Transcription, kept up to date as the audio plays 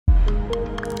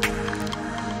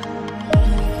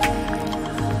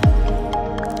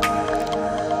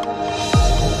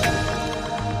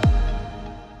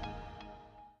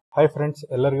Hi friends,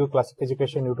 ಎಲ್ಲರಿಗೂ classic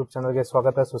education YouTube ಚಾನಲ್ಗೆ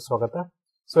ಸ್ವಾಗತ ಸುಸ್ವಾಗತ.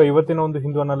 ಸೊ ಇವತ್ತಿನ ಒಂದು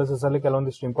ಹಿಂದೂ ಅನಾಲಿಸಿಸ್ ಅಲ್ಲಿ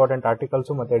ಕೆಲವೊಂದಿಷ್ಟು ಇಂಪಾರ್ಟೆಂಟ್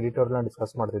ಆರ್ಟಿಕಲ್ಸ್ ಮತ್ತೆ ಎಡಿಟೋರಿಯಲ್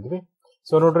ಡಿಸ್ಕಸ್ ಮಾಡ್ತಿದ್ವಿ.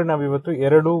 ಸೊ ನೋಡ್ರಿ, ನಾವು ಇವತ್ತು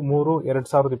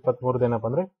 2-3-2023 ಏನಪ್ಪ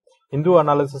ಅಂದ್ರೆ ಹಿಂದೂ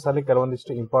ಅನಾಲಿಸಿಸ್ ಅಲ್ಲಿ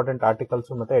ಕೆಲವೊಂದಿಷ್ಟು ಇಂಪಾರ್ಟೆಂಟ್ ಆರ್ಟಿಕಲ್ಸ್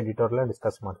ಮತ್ತೆ ಎಡಿಟೋರಿಯಲ್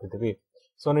ಡಿಸ್ಕಸ್ ಮಾಡ್ತಿದ್ವಿ.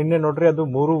 ಸೊ ನಿನ್ನೆ ನೋಡ್ರಿ ಅದು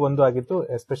 3-1 ಆಗಿತ್ತು.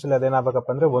 ಎಸ್ಪೆಷಲಿ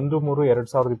ಅದೇನಾಗಬೇಕಪ್ಪ ಅಂದ್ರೆ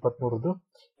 1-3-2023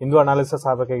 ಹಿಂದೂ ಅನಾಲಿಸಿಸ್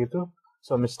ಆಗಬೇಕಾಗಿತ್ತು.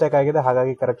 ಸೊ ಮಿಸ್ಟೇಕ್ ಆಗಿದೆ,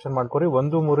 ಹಾಗಾಗಿ ಕರೆಕ್ಷನ್ ಮಾಡ್ಕೊರಿ.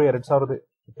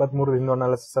 1-3-2023 ಹಿಂದೂ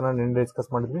ಅನಾಲಿಸಿಸ್ ಅನ್ನ ನಿನ್ನೆ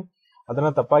ಡಿಸ್ಕಸ್ ಮಾಡಿದ್ವಿ. ಅದನ್ನ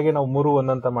ತಪ್ಪಾಗಿ ನಾವು 3-1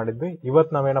 ಅಂತ ಮಾಡಿದ್ವಿ.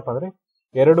 ಇವತ್ತು ನಾವೇನಪ್ಪ ಅಂದ್ರೆ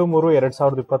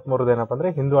 2-3-2023 ಏನಪ್ಪ ಅಂದ್ರೆ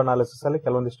ಹಿಂದೂ ಅನಾಲಿಸಿಸ್ ಅಲ್ಲಿ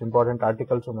ಕೆಲವೊಂದಿಷ್ಟು ಇಂಪಾರ್ಟೆಂಟ್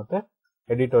ಆರ್ಟಿಕಲ್ಸ್ ಮತ್ತೆ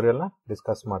ಎಡಿಟೋರಿಯಲ್ ನ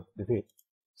ಡಿಸ್ಕಸ್ ಮಾಡ್ತಿದ್ವಿ.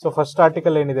 ಸೊ ಫಸ್ಟ್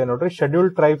ಆರ್ಟಿಕಲ್ ಏನಿದೆ ನೋಡ್ರಿ,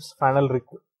 scheduled tribes final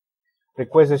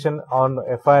ರಿಕ್ವೆಸೇಷನ್ on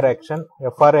ಎಫ್ಆರ್ಎ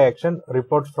action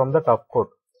reports from the top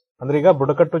court. ಅಂದ್ರೆ ಈಗ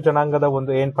ಬುಡಕಟ್ಟು ಜನಾಂಗದ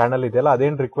ಒಂದು ಏನ್ ಪ್ಯಾನಲ್ ಇದೆಯಲ್ಲ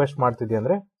ಅದೇನ್ ರಿಕ್ವೆಸ್ಟ್ ಮಾಡ್ತಿದ್ವಿ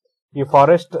ಅಂದ್ರೆ ಈ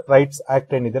ಫಾರೆಸ್ಟ್ ರೈಟ್ಸ್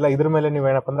ಆಕ್ಟ್ ಏನಿದೆಯಲ್ಲ ಇದ್ರ ಮೇಲೆ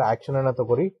ನೀವೇನಪ್ಪ ಅಂದ್ರೆ ಆಕ್ಷನ್ ಅನ್ನ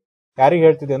ತಗೋರಿ. ಯಾರಿಗೆ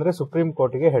ಹೇಳ್ತಿದೆ ಅಂದ್ರೆ ಸುಪ್ರೀಂ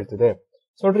ಕೋರ್ಟ್ ಗೆ ಹೇಳ್ತಿದೆ.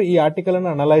 ಸೊ ನೋಡ್ರಿ, ಈ ಆರ್ಟಿಕಲ್ ಅನ್ನ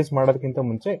ಅನಲೈಸ್ ಮಾಡೋದಕ್ಕಿಂತ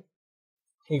ಮುಂಚೆ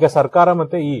ಈಗ ಸರ್ಕಾರ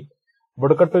ಮತ್ತೆ ಈ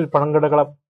ಬುಡಕಟ್ಟು ಪಂಗಡಗಳ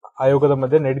ಆಯೋಗದ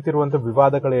ಮಧ್ಯೆ ನಡೀತಿರುವಂತಹ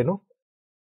ವಿವಾದಗಳೇನು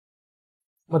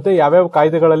ಮತ್ತೆ ಯಾವ್ಯಾವ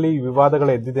ಕಾಯ್ದೆಗಳಲ್ಲಿ ಈ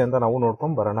ವಿವಾದಗಳು ಎದ್ದಿದೆ ಅಂತ ನಾವು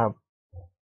ನೋಡ್ಕೊಂಡ್ ಬರೋಣ.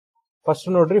 ಫಸ್ಟ್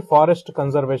ನೋಡ್ರಿ, ಫಾರೆಸ್ಟ್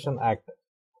ಕನ್ಸರ್ವೇಷನ್ ಆಕ್ಟ್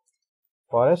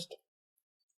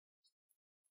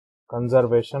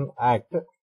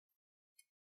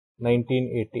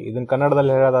 1980. ಇದನ್ನ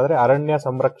ಕನ್ನಡದಲ್ಲಿ ಹೇಳೋದಾದ್ರೆ ಅರಣ್ಯ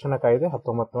ಸಂರಕ್ಷಣಾ ಕಾಯ್ದೆ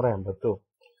 1980.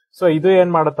 ಸೊ ಇದು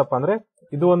ಏನ್ ಮಾಡತ್ತಪ್ಪ ಅಂದ್ರೆ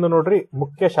ಇದು ಒಂದು ನೋಡ್ರಿ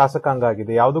ಮುಖ್ಯ ಶಾಸಕಾಂಗ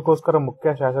ಆಗಿದೆ. ಯಾವ್ದಕ್ಕೋಸ್ಕರ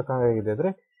ಮುಖ್ಯ ಶಾಸಕಾಂಗ ಆಗಿದೆ ಅಂದ್ರೆ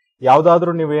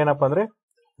ಯಾವ್ದಾದ್ರು ನೀವು ಏನಪ್ಪಾ ಅಂದ್ರೆ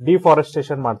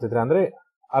ಡಿಫಾರೆಸ್ಟೇಷನ್ ಮಾಡ್ತಿದ್ರೆ ಅಂದ್ರೆ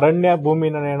ಅರಣ್ಯ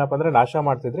ಭೂಮಿನ ಏನಪ್ಪಾ ಅಂದ್ರೆ ನಾಶ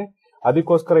ಮಾಡ್ತಿದ್ರೆ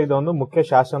ಅದಕ್ಕೋಸ್ಕರ ಇದೊಂದು ಮುಖ್ಯ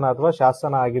ಶಾಸನ ಅಥವಾ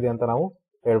ಶಾಸನ ಆಗಿದೆ ಅಂತ ನಾವು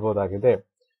ಹೇಳ್ಬೋದಾಗಿದೆ.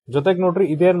 ಜೊತೆಗೆ ನೋಡ್ರಿ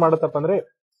ಇದೇನ್ ಮಾಡತ್ತಪ್ಪ ಅಂದ್ರೆ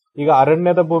ಈಗ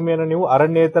ಅರಣ್ಯದ ಭೂಮಿಯನ್ನು ನೀವು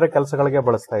ಅರಣ್ಯೇತರ ಕೆಲಸಗಳಿಗೆ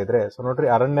ಬಳಸ್ತಾ ಇದ್ರೆ, ಸೊ ನೋಡ್ರಿ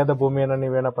ಅರಣ್ಯದ ಭೂಮಿಯನ್ನ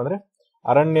ನೀವೇನಪ್ಪ ಅಂದ್ರೆ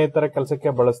ಅರಣ್ಯೇತರ ಕೆಲಸಕ್ಕೆ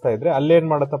ಬಳಸ್ತಾ ಇದ್ರೆ ಅಲ್ಲೇನ್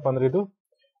ಮಾಡತ್ತಪ್ಪ ಅಂದ್ರೆ ಇದು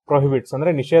ಪ್ರೊಹಿಬಿಟ್ಸ್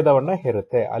ಅಂದ್ರೆ ನಿಷೇಧವನ್ನ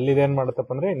ಹೇರುತ್ತೆ. ಅಲ್ಲಿ ಇದೇನ್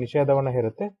ಮಾಡತ್ತಪ್ಪ ಅಂದ್ರೆ ನಿಷೇಧವನ್ನ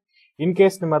ಹೇರುತ್ತೆ. ಇನ್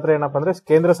ಕೇಸ್ ನಿಮ್ಮ ಹತ್ರ ಏನಪ್ಪಾ ಅಂದ್ರೆ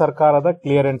ಕೇಂದ್ರ ಸರ್ಕಾರದ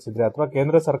ಕ್ಲಿಯರೆನ್ಸ್ ಇದ್ರೆ ಅಥವಾ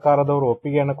ಕೇಂದ್ರ ಸರ್ಕಾರದವರು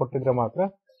ಒಪ್ಪಿಗೆಯನ್ನ ಕೊಟ್ಟಿದ್ರೆ ಮಾತ್ರ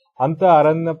ಅಂತ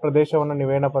ಅರಣ್ಯ ಪ್ರದೇಶವನ್ನ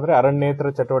ನೀವೇನಪ್ಪ ಅಂದ್ರೆ ಅರಣ್ಯೇತರ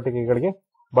ಚಟುವಟಿಕೆಗಳಿಗೆ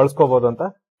ಬಳಸ್ಕೋಬಹುದು ಅಂತ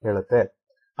ಹೇಳುತ್ತೆ.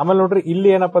 ಆಮೇಲೆ ನೋಡ್ರಿ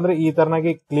ಇಲ್ಲಿ ಏನಪ್ಪಾ ಅಂದ್ರೆ ಈ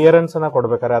ತರನಾಗಿ ಕ್ಲಿಯರೆನ್ಸ್ ಅನ್ನ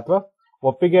ಕೊಡ್ಬೇಕಾರೆ ಅಥವಾ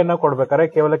ಒಪ್ಪಿಗೆಯನ್ನ ಕೊಡ್ಬೇಕಾರೆ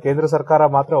ಕೇವಲ ಕೇಂದ್ರ ಸರ್ಕಾರ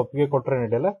ಮಾತ್ರ ಒಪ್ಪಿಗೆ ಕೊಟ್ರೆ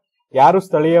ನಡೆಯಲ್ಲ. ಯಾರು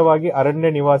ಸ್ಥಳೀಯವಾಗಿ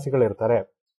ಅರಣ್ಯ ನಿವಾಸಿಗಳಿರ್ತಾರೆ,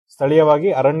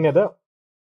 ಸ್ಥಳೀಯವಾಗಿ ಅರಣ್ಯದ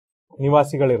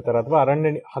ನಿವಾಸಿಗಳಿರ್ತಾರೆ ಅಥವಾ ಅರಣ್ಯ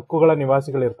ಹಕ್ಕುಗಳ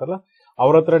ನಿವಾಸಿಗಳಿರ್ತಾರಲ್ಲ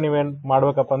ಅವ್ರ ಹತ್ರ ನೀವೇನ್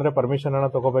ಮಾಡ್ಬೇಕಪ್ಪ ಅಂದ್ರೆ ಪರ್ಮಿಷನ್ ಅನ್ನ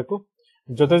ತಗೋಬೇಕು.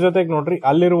 ಜೊತೆಗೆ ನೋಡ್ರಿ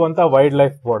ಅಲ್ಲಿರುವಂತ ವೈಲ್ಡ್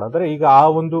ಲೈಫ್ ಬೋರ್ಡ್ ಅಂದ್ರೆ ಈಗ ಆ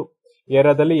ಒಂದು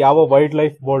ಏರಿಯಾದಲ್ಲಿ ಯಾವ ವೈಲ್ಡ್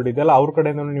ಲೈಫ್ ಬೋರ್ಡ್ ಇದೆಯಲ್ಲ ಅವ್ರ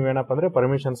ಕಡೆಯಿಂದ ನೀವೇನಪ್ಪ ಅಂದ್ರೆ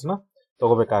ಪರ್ಮಿಷನ್ಸ್ ನ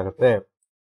ತಗೋಬೇಕಾಗತ್ತೆ.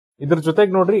 ಇದ್ರ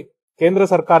ಜೊತೆಗೆ ನೋಡ್ರಿ ಕೇಂದ್ರ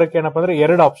ಸರ್ಕಾರಕ್ಕೆ ಏನಪ್ಪಾ ಅಂದ್ರೆ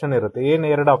 2 ಆಪ್ಷನ್ ಇರುತ್ತೆ. ಏನ್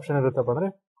 2 ಆಪ್ಷನ್ ಇರುತ್ತಪ್ಪ ಅಂದ್ರೆ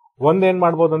ಒಂದ್ ಏನ್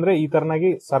ಮಾಡ್ಬೋದು ಅಂದ್ರೆ ಈ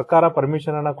ತರನಾಗಿ ಸರ್ಕಾರ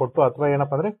ಪರ್ಮಿಷನ್ ಅನ್ನ ಕೊಟ್ಟು ಅಥವಾ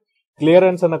ಏನಪ್ಪಾ ಅಂದ್ರೆ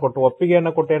ಕ್ಲಿಯರೆನ್ಸ್ ಅನ್ನ ಕೊಟ್ಟು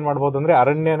ಒಪ್ಪಿಗೆಯನ್ನ ಕೊಟ್ಟು ಏನ್ ಮಾಡ್ಬೋದು ಅಂದ್ರೆ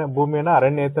ಅರಣ್ಯ ಭೂಮಿಯನ್ನ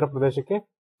ಅರಣ್ಯೇತರ ಪ್ರದೇಶಕ್ಕೆ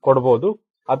ಕೊಡಬಹುದು.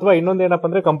 ಅಥವಾ ಇನ್ನೊಂದ್ ಏನಪ್ಪಾ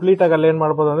ಅಂದ್ರೆ ಕಂಪ್ಲೀಟ್ ಆಗಿ ಅಲ್ಲಿ ಏನ್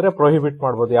ಮಾಡ್ಬೋದು ಅಂದ್ರೆ ಪ್ರೊಹಿಬಿಟ್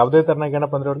ಮಾಡ್ಬೋದು. ಯಾವುದೇ ತರನಾಗಿ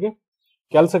ಏನಪ್ಪಾ ಅಂದ್ರೆ ಅವ್ರಿಗೆ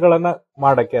ಕೆಲಸಗಳನ್ನ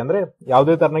ಮಾಡಕ್ಕೆ ಅಂದ್ರೆ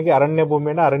ಯಾವುದೇ ತರನಾಗಿ ಅರಣ್ಯ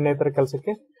ಭೂಮಿಯನ್ನ ಅರಣ್ಯೇತರ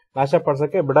ಕೆಲಸಕ್ಕೆ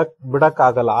ನಾಶಪಡಿಸಕ್ಕೆ ಬಿಡಕ್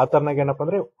ಆಗಲ್ಲ. ಆ ತರನಾಗಿ ಏನಪ್ಪಾ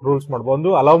ಅಂದ್ರೆ ರೂಲ್ಸ್ ಮಾಡ್ಬೋದು. ಒಂದು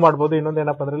ಅಲೌ ಮಾಡ್ಬೋದು, ಇನ್ನೊಂದ್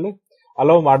ಏನಪ್ಪಾ ಅಂದ್ರೆ ಇಲ್ಲಿ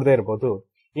ಅಲೌ ಮಾಡದೇ ಇರ್ಬೋದು.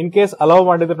 ಇನ್ ಕೇಸ್ ಅಲೌ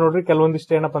ಮಾಡಿದ್ರೆ ನೋಡ್ರಿ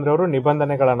ಕೆಲವೊಂದಿಷ್ಟು ಏನಪ್ಪಾ ಅಂದ್ರೆ ಅವರು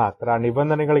ನಿಬಂಧನೆಗಳನ್ನ ಹಾಕ್ತಾರೆ. ಆ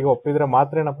ನಿಬಂಧನೆಗಳಿಗೆ ಒಪ್ಪಿದ್ರೆ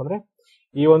ಮಾತ್ರ ಏನಪ್ಪಾ ಅಂದ್ರೆ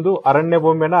ಈ ಒಂದು ಅರಣ್ಯ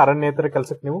ಭೂಮಿಯನ್ನ ಅರಣ್ಯೇತರ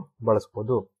ಕೆಲಸಕ್ಕೆ ನೀವು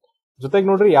ಬಳಸಬಹುದು. ಜೊತೆಗೆ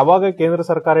ನೋಡ್ರಿ ಯಾವಾಗ ಕೇಂದ್ರ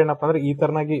ಸರ್ಕಾರ ಏನಪ್ಪಾ ಅಂದ್ರೆ ಈ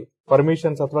ತರನಾಗಿ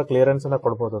ಪರ್ಮಿಷನ್ಸ್ ಅಥವಾ ಕ್ಲಿಯರೆನ್ಸ್ ಅನ್ನ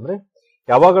ಕೊಡಬಹುದು ಅಂದ್ರೆ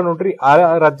ಯಾವಾಗ ನೋಡ್ರಿ ಆ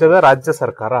ರಾಜ್ಯದ ರಾಜ್ಯ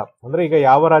ಸರ್ಕಾರ ಅಂದ್ರೆ ಈಗ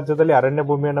ಯಾವ ರಾಜ್ಯದಲ್ಲಿ ಅರಣ್ಯ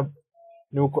ಭೂಮಿಯನ್ನ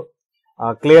ನೀವು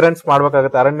ಕ್ಲಿಯರೆನ್ಸ್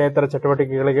ಮಾಡ್ಬೇಕಾಗತ್ತೆ, ಅರಣ್ಯೇತರ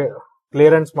ಚಟುವಟಿಕೆಗಳಿಗೆ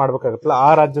ಕ್ಲಿಯರೆನ್ಸ್ ಮಾಡ್ಬೇಕಾಗತ್ತಲ್ಲ ಆ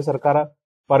ರಾಜ್ಯ ಸರ್ಕಾರ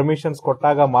ಪರ್ಮಿಷನ್ಸ್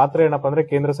ಕೊಟ್ಟಾಗ ಮಾತ್ರ ಏನಪ್ಪಾ ಅಂದ್ರೆ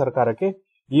ಕೇಂದ್ರ ಸರ್ಕಾರಕ್ಕೆ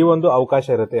ಈ ಒಂದು ಅವಕಾಶ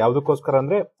ಇರುತ್ತೆ. ಯಾವ್ದಕ್ಕೋಸ್ಕರ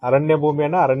ಅಂದ್ರೆ ಅರಣ್ಯ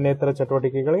ಭೂಮಿಯನ್ನ ಅರಣ್ಯೇತರ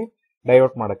ಚಟುವಟಿಕೆಗಳಿಗೆ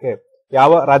ಡೈವರ್ಟ್ ಮಾಡಕ್ಕೆ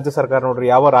ಯಾವ ರಾಜ್ಯ ಸರ್ಕಾರ ನೋಡ್ರಿ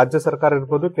ಯಾವ ರಾಜ್ಯ ಸರ್ಕಾರ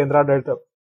ಇರ್ಬೋದು, ಕೇಂದ್ರಾಡಳಿತ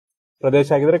ಪ್ರದೇಶ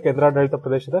ಆಗಿದ್ರೆ ಕೇಂದ್ರಾಡಳಿತ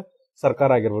ಪ್ರದೇಶದ ಸರ್ಕಾರ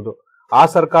ಆಗಿರ್ಬೋದು, ಆ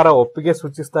ಸರ್ಕಾರ ಒಪ್ಪಿಗೆ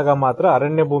ಸೂಚಿಸಿದಾಗ ಮಾತ್ರ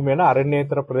ಅರಣ್ಯ ಭೂಮಿಯನ್ನ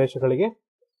ಅರಣ್ಯೇತರ ಪ್ರದೇಶಗಳಿಗೆ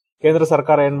ಕೇಂದ್ರ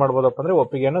ಸರ್ಕಾರ ಏನ್ ಮಾಡ್ಬೋದಪ್ಪ ಅಂದ್ರೆ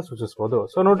ಒಪ್ಪಿಗೆಯನ್ನ ಸೂಚಿಸಬಹುದು.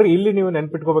 ಸೊ ನೋಡ್ರಿ ಇಲ್ಲಿ ನೀವು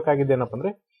ನೆನ್ಪಿಟ್ಕೋಬೇಕಾಗಿದ್ದು ಏನಪ್ಪಾ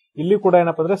ಅಂದ್ರೆ ಇಲ್ಲಿ ಕೂಡ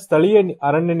ಏನಪ್ಪಾ ಅಂದ್ರೆ ಸ್ಥಳೀಯ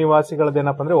ಅರಣ್ಯ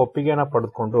ನಿವಾಸಿಗಳದ್ದೇನಪ್ಪ ಅಂದ್ರೆ ಒಪ್ಪಿಗೆಯನ್ನ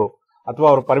ಪಡೆದುಕೊಂಡು ಅಥವಾ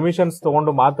ಅವ್ರ ಪರ್ಮಿಷನ್ಸ್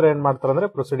ತಗೊಂಡು ಮಾತ್ರ ಏನ್ ಮಾಡ್ತಾರೆ ಅಂದ್ರೆ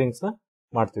ಪ್ರೊಸೀಡಿಂಗ್ಸ್ ನ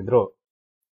ಮಾಡ್ತಿದ್ರು.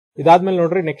 ಇದಾದ್ಮೇಲೆ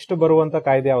ನೋಡ್ರಿ ನೆಕ್ಸ್ಟ್ ಬರುವಂತ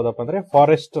ಕಾಯ್ದೆ ಯಾವ್ದಪ್ಪ ಅಂದ್ರೆ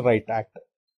ಫಾರೆಸ್ಟ್ ರೈಟ್ ಆಕ್ಟ್.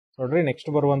 ನೋಡ್ರಿ ನೆಕ್ಸ್ಟ್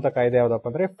ಬರುವಂತ ಕಾಯ್ದೆ ಯಾವ್ದಪ್ಪ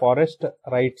ಅಂದ್ರೆ ಫಾರೆಸ್ಟ್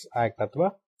ರೈಟ್ಸ್ ಆಕ್ಟ್ ಅಥವಾ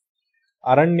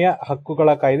ಅರಣ್ಯ ಹಕ್ಕುಗಳ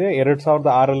ಕಾಯ್ದೆ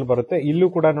 2006 ಬರುತ್ತೆ. ಇಲ್ಲೂ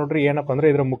ಕೂಡ ನೋಡ್ರಿ ಏನಪ್ಪಾ ಅಂದ್ರೆ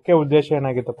ಇದರ ಮುಖ್ಯ ಉದ್ದೇಶ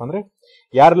ಏನಾಗಿತ್ತಪ್ಪ ಅಂದ್ರೆ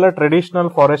ಯಾರೆಲ್ಲ ಟ್ರೆಡಿಷನಲ್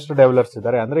ಫಾರೆಸ್ಟ್ ಡೆವಲಪರ್ಸ್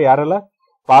ಇದ್ದಾರೆ ಅಂದ್ರೆ ಯಾರೆಲ್ಲ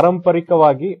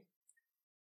ಪಾರಂಪರಿಕವಾಗಿ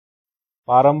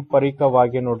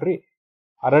ನೋಡ್ರಿ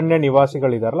ಅರಣ್ಯ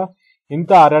ನಿವಾಸಿಗಳಿದಾರಲ್ಲ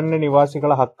ಇಂಥ ಅರಣ್ಯ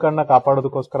ನಿವಾಸಿಗಳ ಹಕ್ಕನ್ನ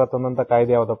ಕಾಪಾಡೋದಕ್ಕೋಸ್ಕರ ತಂದಂತ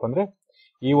ಕಾಯ್ದೆ ಯಾವ್ದಪ್ಪ ಅಂದ್ರೆ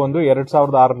ಈ ಒಂದು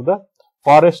 2006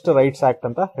 ಫಾರೆಸ್ಟ್ ರೈಟ್ಸ್ ಆಕ್ಟ್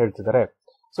ಅಂತ ಹೇಳ್ತಿದ್ದಾರೆ.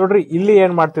 ಸೊ ನೋಡ್ರಿ ಇಲ್ಲಿ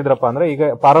ಏನ್ ಮಾಡ್ತಿದ್ರಪ್ಪ ಅಂದ್ರೆ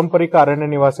ಈಗ ಪಾರಂಪರಿಕ ಅರಣ್ಯ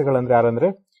ನಿವಾಸಿಗಳಂದ್ರೆ ಯಾರಂದ್ರೆ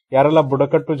ಯಾರೆಲ್ಲ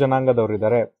ಬುಡಕಟ್ಟು ಜನಾಂಗದವ್ರು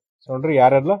ಇದ್ದಾರೆ. ಸೊ ನೋಡ್ರಿ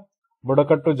ಯಾರೆಲ್ಲ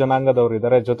ಬುಡಕಟ್ಟು ಜನಾಂಗದವ್ರು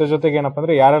ಇದ್ದಾರೆ, ಜೊತೆಗೆ ಏನಪ್ಪಾ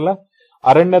ಅಂದ್ರೆ ಯಾರೆಲ್ಲ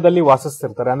ಅರಣ್ಯದಲ್ಲಿ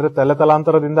ವಾಸಿಸ್ತಿರ್ತಾರೆ ಅಂದ್ರೆ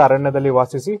ತಲೆತಲಾಂತರದಿಂದ ಅರಣ್ಯದಲ್ಲಿ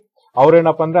ವಾಸಿಸಿ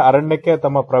ಅವ್ರೇನಪ್ಪ ಅಂದ್ರೆ ಅರಣ್ಯಕ್ಕೆ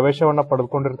ತಮ್ಮ ಪ್ರವೇಶವನ್ನ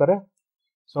ಪಡೆದುಕೊಂಡಿರ್ತಾರೆ.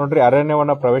 ಸೊ ನೋಡ್ರಿ,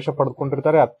 ಅರಣ್ಯವನ್ನ ಪ್ರವೇಶ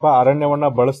ಪಡೆದುಕೊಂಡಿರ್ತಾರೆ ಅಥವಾ ಅರಣ್ಯವನ್ನ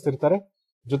ಬಳಸ್ತಿರ್ತಾರೆ.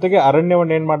 ಜೊತೆಗೆ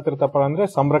ಅರಣ್ಯವನ್ನ ಏನ್ ಮಾಡ್ತಿರ್ತಪ್ಪ ಅಂದ್ರೆ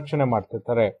ಸಂರಕ್ಷಣೆ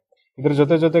ಮಾಡ್ತಿರ್ತಾರೆ. ಇದ್ರ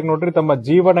ಜೊತೆಗೆ ನೋಡ್ರಿ, ತಮ್ಮ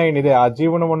ಜೀವನ ಏನಿದೆ ಆ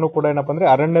ಜೀವನವನ್ನು ಕೂಡ ಏನಪ್ಪ ಅಂದ್ರೆ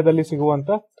ಅರಣ್ಯದಲ್ಲಿ ಸಿಗುವಂತ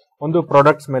ಒಂದು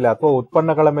ಪ್ರಾಡಕ್ಟ್ಸ್ ಮೇಲೆ ಅಥವಾ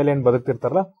ಉತ್ಪನ್ನಗಳ ಮೇಲೆ ಏನ್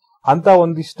ಬದುಕ್ತಿರ್ತಾರಲ್ಲ ಅಂತ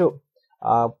ಒಂದಿಷ್ಟು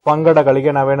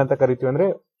ಪಂಗಡಗಳಿಗೆ ನಾವೇನಂತ ಕರಿತೀವಿ ಅಂದ್ರೆ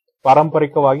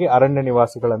ಪಾರಂಪರಿಕವಾಗಿ ಅರಣ್ಯ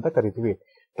ನಿವಾಸಿಗಳಂತ ಕರಿತೀವಿ.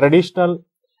 ಟ್ರೆಡಿಷನಲ್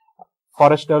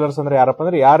ಫಾರೆಸ್ಟ್ ಡೆವಲರ್ಸ್ ಅಂದ್ರೆ ಯಾರಪ್ಪ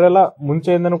ಅಂದ್ರೆ ಯಾರೆಲ್ಲ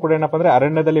ಮುಂಚೆಯಿಂದನೂ ಕೂಡ ಏನಪ್ಪ ಅಂದ್ರೆ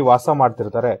ಅರಣ್ಯದಲ್ಲಿ ವಾಸ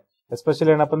ಮಾಡ್ತಿರ್ತಾರೆ.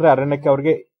 ಎಸ್ಪೆಷಲಿ ಏನಪ್ಪ ಅಂದ್ರೆ ಅರಣ್ಯಕ್ಕೆ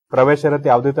ಅವ್ರಿಗೆ ಪ್ರವೇಶ ಇರುತ್ತೆ,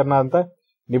 ಯಾವುದೇ ತರನಾದಂತ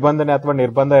ನಿಬಂಧನೆ ಅಥವಾ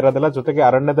ನಿರ್ಬಂಧ ಇರೋದಿಲ್ಲ. ಜೊತೆಗೆ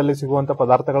ಅರಣ್ಯದಲ್ಲಿ ಸಿಗುವಂತ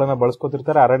ಪದಾರ್ಥಗಳನ್ನ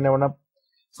ಬಳಸ್ಕೊತಿರ್ತಾರೆ, ಅರಣ್ಯವನ್ನ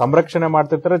ಸಂರಕ್ಷಣೆ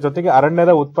ಮಾಡ್ತಿರ್ತಾರೆ. ಜೊತೆಗೆ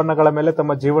ಅರಣ್ಯದ ಉತ್ಪನ್ನಗಳ ಮೇಲೆ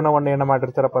ತಮ್ಮ ಜೀವನವನ್ನ ಏನ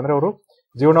ಮಾಡಿರ್ತಾರಪ್ಪ ಅಂದ್ರೆ ಅವರು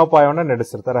ಜೀವನೋಪಾಯವನ್ನ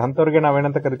ನಡೆಸಿರ್ತಾರೆ. ಅಂತವ್ರಿಗೆ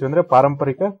ನಾವೇನಂತ ಕರಿತೀವಿ ಅಂದ್ರೆ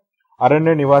ಪಾರಂಪರಿಕ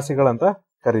ಅರಣ್ಯ ನಿವಾಸಿಗಳಂತ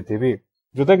ಕರಿತೀವಿ.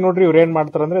 ಜೊತೆಗೆ ನೋಡ್ರಿ, ಇವ್ರು ಏನ್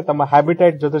ಮಾಡ್ತಾರೆ ಅಂದ್ರೆ ತಮ್ಮ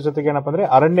ಹ್ಯಾಬಿಟೈಟ್ ಜೊತೆಗೆ ಏನಪ್ಪ ಅಂದ್ರೆ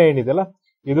ಅರಣ್ಯ ಏನಿದೆಯಲ್ಲ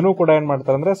ಇದನ್ನು ಕೂಡ ಏನ್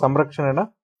ಮಾಡ್ತಾರೆ ಅಂದ್ರೆ ಸಂರಕ್ಷಣೆನ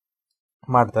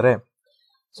ಮಾಡ್ತಾರೆ.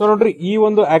 ಸೊ ನೋಡ್ರಿ, ಈ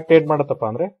ಒಂದು ಆಕ್ಟ್ ಏನ್ ಮಾಡತ್ತಪ್ಪ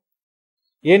ಅಂದ್ರೆ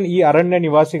ಏನ್ ಈ ಅರಣ್ಯ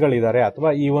ನಿವಾಸಿಗಳಿದ್ದಾರೆ ಅಥವಾ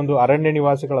ಈ ಒಂದು ಅರಣ್ಯ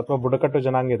ನಿವಾಸಿಗಳು ಅಥವಾ ಬುಡಕಟ್ಟು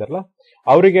ಜನಾಂಗ ಇದಾರಲ್ಲ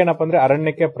ಅವ್ರಿಗೆ ಏನಪ್ಪ ಅಂದ್ರೆ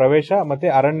ಅರಣ್ಯಕ್ಕೆ ಪ್ರವೇಶ ಮತ್ತೆ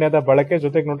ಅರಣ್ಯದ ಬಳಕೆ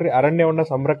ಜೊತೆಗೆ ನೋಡ್ರಿ ಅರಣ್ಯವನ್ನ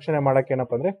ಸಂರಕ್ಷಣೆ ಮಾಡಕ್ಕೆ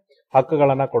ಏನಪ್ಪ ಅಂದ್ರೆ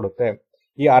ಹಕ್ಕುಗಳನ್ನ ಕೊಡುತ್ತೆ.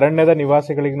 ಈ ಅರಣ್ಯದ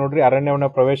ನಿವಾಸಿಗಳಿಗೆ ನೋಡ್ರಿ ಅರಣ್ಯವನ್ನ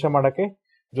ಪ್ರವೇಶ ಮಾಡಕ್ಕೆ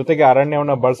ಜೊತೆಗೆ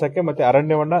ಅರಣ್ಯವನ್ನ ಬಳಸಕ್ಕೆ ಮತ್ತೆ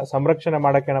ಅರಣ್ಯವನ್ನ ಸಂರಕ್ಷಣೆ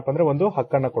ಮಾಡಕ್ಕೆ ಏನಪ್ಪ ಅಂದ್ರೆ ಒಂದು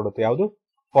ಹಕ್ಕನ್ನ ಕೊಡುತ್ತೆ. ಯಾವುದು?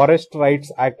 ಫಾರೆಸ್ಟ್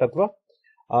ರೈಟ್ಸ್ ಆಕ್ಟ್ ಅಥವಾ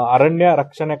ಅರಣ್ಯ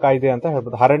ರಕ್ಷಣೆ ಕಾಯ್ದೆ ಅಂತ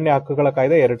ಹೇಳ್ಬೋದು. ಅರಣ್ಯ ಹಕ್ಕುಗಳ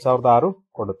ಕಾಯ್ದೆ 2006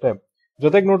 ಕೊಡುತ್ತೆ.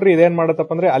 ಜೊತೆಗೆ ನೋಡ್ರಿ ಇದೇನ್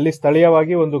ಮಾಡತ್ತಪ್ಪ ಅಂದ್ರೆ ಅಲ್ಲಿ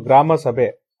ಸ್ಥಳೀಯವಾಗಿ ಒಂದು ಗ್ರಾಮ ಸಭೆ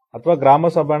ಅಥವಾ ಗ್ರಾಮ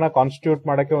ಸಭೆನ ಕಾನ್ಸ್ಟಿಟ್ಯೂಟ್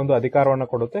ಮಾಡಕ್ಕೆ ಒಂದು ಅಧಿಕಾರವನ್ನ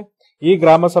ಕೊಡುತ್ತೆ. ಈ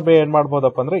ಗ್ರಾಮ ಸಭೆ ಏನ್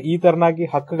ಮಾಡ್ಬೋದಪ್ಪ ಅಂದ್ರೆ ಈ ತರನಾಗಿ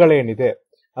ಹಕ್ಕುಗಳೇನಿದೆ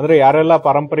ಅಂದ್ರೆ ಯಾರೆಲ್ಲ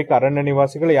ಪಾರಂಪರಿಕ ಅರಣ್ಯ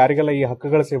ನಿವಾಸಿಗಳು ಯಾರಿಗೆಲ್ಲ ಈ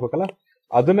ಹಕ್ಕುಗಳು ಸಿಗಬೇಕಲ್ಲ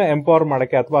ಅದನ್ನ ಎಂಪವರ್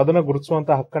ಮಾಡಕ್ಕೆ ಅಥವಾ ಅದನ್ನ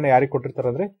ಗುರುತಿಸುವಂತ ಹಕ್ಕನ್ನ ಯಾರಿಗೆ ಕೊಟ್ಟಿರ್ತಾರೆ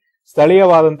ಅಂದ್ರೆ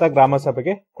ಸ್ಥಳೀಯವಾದಂತ ಗ್ರಾಮ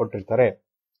ಸಭೆಗೆ ಕೊಟ್ಟಿರ್ತಾರೆ.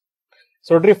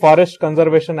 ಸೊ ನೋಡ್ರಿ, ಫಾರೆಸ್ಟ್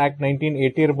ಕನ್ಸರ್ವೇಷನ್ ಆಕ್ಟ್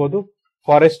 1980 ಇರ್ಬೋದು,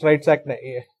 ಫಾರೆಸ್ಟ್ ರೈಟ್ಸ್ ಆಕ್ಟ್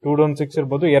 2006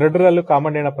 ಇರ್ಬೋದು. ಎರಡರಲ್ಲೂ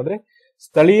ಕಾಮನ್ ಏನಪ್ಪ ಅಂದ್ರೆ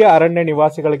ಸ್ಥಳೀಯ ಅರಣ್ಯ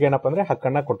ನಿವಾಸಿಗಳಿಗೆ ಏನಪ್ಪ ಅಂದ್ರೆ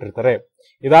ಹಕ್ಕನ್ನ ಕೊಟ್ಟಿರ್ತಾರೆ.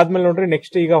 ಇದಾದ್ಮೇಲೆ ನೋಡ್ರಿ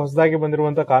ನೆಕ್ಸ್ಟ್ ಈಗ ಹೊಸದಾಗಿ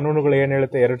ಬಂದಿರುವಂತ ಕಾನೂನುಗಳು ಏನ್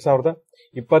ಹೇಳುತ್ತೆ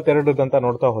 2022 ಅಂತ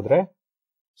ನೋಡ್ತಾ ಹೋದ್ರೆ,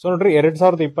 ಸೊ ನೋಡ್ರಿ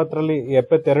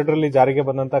 2022ರಲ್ಲಿ ಜಾರಿಗೆ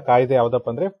ಬಂದಂತ ಕಾಯ್ದೆ ಯಾವ್ದಪ್ಪ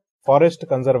ಅಂದ್ರೆ forest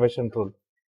conservation rule.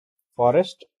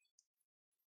 Forest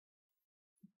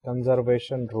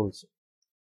conservation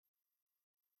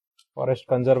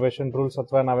rules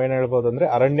ಅಥವಾ ನಾವೇನ್ ಹೇಳ್ಬೋದು ಅಂದ್ರೆ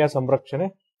ಅರಣ್ಯ ಸಂರಕ್ಷಣೆ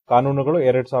ಕಾನೂನುಗಳು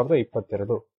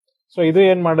 2022. ಸೊ ಇದು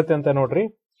ಏನ್ ಮಾಡುತ್ತೆ ಅಂತ ನೋಡ್ರಿ,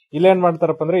 ಇಲ್ಲಿ ಏನ್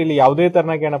ಮಾಡ್ತಾರಪ್ಪ ಅಂದ್ರೆ ಇಲ್ಲಿ ಯಾವುದೇ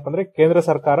ತರನಾಗಿ ಏನಪ್ಪ ಅಂದ್ರೆ ಕೇಂದ್ರ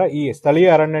ಸರ್ಕಾರ ಈ ಸ್ಥಳೀಯ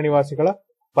ಅರಣ್ಯ ನಿವಾಸಿಗಳ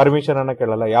ಪರ್ಮಿಷನ್ ಅನ್ನ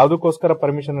ಕೇಳಲ್ಲ. ಯಾವ್ದಕ್ಕೋಸ್ಕರ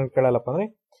ಪರ್ಮಿಷನ್ ಅನ್ನು ಕೇಳಲ್ಲಪ್ಪ ಅಂದ್ರೆ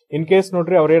ಇನ್ ಕೇಸ್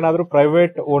ನೋಡ್ರಿ ಅವ್ರೇನಾದ್ರೂ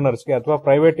ಪ್ರೈವೇಟ್ ಓನರ್ಸ್ಗೆ ಅಥವಾ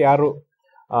ಪ್ರೈವೇಟ್ ಯಾರು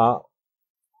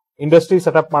ಇಂಡಸ್ಟ್ರಿ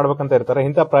ಸೆಟಪ್ ಮಾಡ್ಬೇಕಂತ ಇರ್ತಾರೆ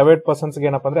ಇಂಥ ಪ್ರೈವೇಟ್ ಪರ್ಸನ್ಸ್ಗೆ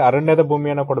ಏನಪ್ಪ ಅಂದ್ರೆ ಅರಣ್ಯದ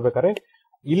ಭೂಮಿಯನ್ನ ಕೊಡ್ಬೇಕಾರೆ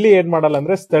ಇಲ್ಲಿ ಏನ್ ಮಾಡಲ್ಲ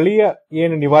ಅಂದ್ರೆ ಸ್ಥಳೀಯ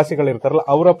ಏನು ನಿವಾಸಿಗಳು ಇರ್ತಾರಲ್ಲ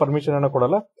ಅವರ ಪರ್ಮಿಷನ್ ಅನ್ನ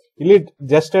ಕೊಡಲ್ಲ. ಇಲ್ಲಿ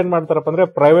ಜಸ್ಟ್ ಏನ್ ಮಾಡ್ತಾರಪ್ಪ ಅಂದ್ರೆ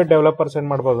ಪ್ರೈವೇಟ್ ಡೆವಲಪರ್ಸ್ ಏನ್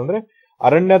ಮಾಡ್ಬೋದು ಅಂದ್ರೆ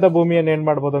ಅರಣ್ಯದ ಭೂಮಿಯನ್ನು ಏನ್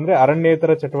ಮಾಡ್ಬೋದು ಅಂದ್ರೆ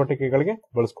ಅರಣ್ಯೇತರ ಚಟುವಟಿಕೆಗಳಿಗೆ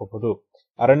ಬಳಸ್ಕೋಬಹುದು.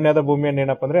 ಅರಣ್ಯದ ಭೂಮಿಯನ್ನು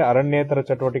ಏನಪ್ಪ ಅಂದ್ರೆ ಅರಣ್ಯೇತರ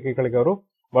ಚಟುವಟಿಕೆಗಳಿಗೆ ಅವರು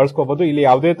ಬಳಸ್ಕೋಬಹುದು. ಇಲ್ಲಿ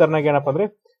ಯಾವುದೇ ತರನಾಗಿ ಏನಪ್ಪ ಅಂದ್ರೆ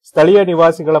ಸ್ಥಳೀಯ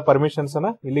ನಿವಾಸಿಗಳ ಪರ್ಮಿಷನ್ಸ್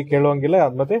ಅನ್ನ ಇಲ್ಲಿ ಕೇಳುವಂಗಿಲ್ಲ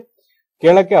ಮತ್ತೆ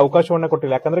ಕೇಳಕ್ಕೆ ಅವಕಾಶವನ್ನ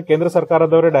ಕೊಟ್ಟಿಲ್ಲ. ಯಾಕಂದ್ರೆ ಕೇಂದ್ರ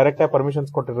ಸರ್ಕಾರದವರೇ ಡೈರೆಕ್ಟ್ ಆಗಿ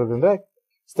ಪರ್ಮಿಷನ್ಸ್ ಕೊಟ್ಟಿರೋದ್ರಿಂದ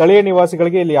ಸ್ಥಳೀಯ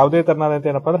ನಿವಾಸಿಗಳಿಗೆ ಇಲ್ಲಿ ಯಾವುದೇ ತರನಾದಂತ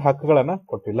ಏನಪ್ಪ ಅಂದ್ರೆ ಹಕ್ಕುಗಳನ್ನ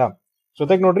ಕೊಟ್ಟಿಲ್ಲ.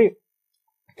 ಜೊತೆಗೆ ನೋಡ್ರಿ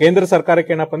ಕೇಂದ್ರ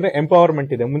ಸರ್ಕಾರಕ್ಕೆ ಏನಪ್ಪ ಅಂದ್ರೆ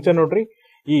ಎಂಪವರ್ಮೆಂಟ್ ಇದೆ. ಮುಂಚೆ ನೋಡ್ರಿ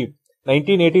ಈ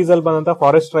 1980s ಅಲ್ಲಿ ಬಂದಂತ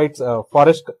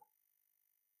ಫಾರೆಸ್ಟ್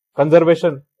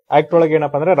ಕನ್ಸರ್ವೇಷನ್ ಆಕ್ಟ್ ಒಳಗೆ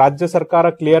ಏನಪ್ಪ ಅಂದ್ರೆ ರಾಜ್ಯ ಸರ್ಕಾರ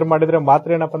ಕ್ಲಿಯರ್ ಮಾಡಿದ್ರೆ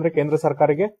ಮಾತ್ರ ಏನಪ್ಪ ಅಂದ್ರೆ ಕೇಂದ್ರ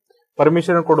ಸರ್ಕಾರಕ್ಕೆ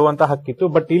ಪರ್ಮಿಷನ್ ಕೊಡುವಂತ ಹಕ್ಕಿತ್ತು.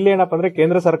 ಬಟ್ ಇಲ್ಲಿ ಏನಪ್ಪ ಅಂದ್ರೆ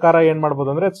ಕೇಂದ್ರ ಸರ್ಕಾರ ಏನ್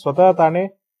ಮಾಡ್ಬೋದು ಅಂದ್ರೆ ಸ್ವತಃ ತಾನೇ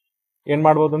ಏನ್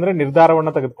ಮಾಡ್ಬೋದು ಅಂದ್ರೆ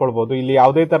ನಿರ್ಧಾರವನ್ನ ತೆಗೆದುಕೊಳ್ಬಹುದು. ಇಲ್ಲಿ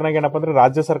ಯಾವುದೇ ತರನಾಗಿ ಏನಪ್ಪ ಅಂದ್ರೆ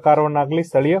ರಾಜ್ಯ ಸರ್ಕಾರವನ್ನಾಗ್ಲಿ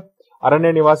ಸ್ಥಳೀಯ ಅರಣ್ಯ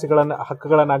ನಿವಾಸಿಗಳನ್ನ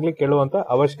ಹಕ್ಕುಗಳನ್ನಾಗ್ಲಿ ಕೇಳುವಂತ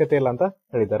ಅವಶ್ಯಕತೆ ಇಲ್ಲ ಅಂತ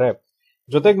ಹೇಳಿದ್ದಾರೆ.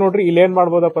 ಜೊತೆಗೆ ನೋಡ್ರಿ ಇಲ್ಲಿ ಏನ್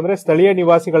ಮಾಡ್ಬೋದಪ್ಪ ಅಂದ್ರೆ ಸ್ಥಳೀಯ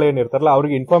ನಿವಾಸಿಗಳು ಏನಿರ್ತಾರಲ್ಲ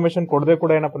ಅವ್ರಿಗೆ ಇನ್ಫಾರ್ಮೇಶನ್ ಕೊಡದೆ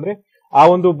ಕೂಡ ಏನಪ್ಪ ಅಂದ್ರೆ ಆ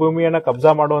ಒಂದು ಭೂಮಿಯನ್ನ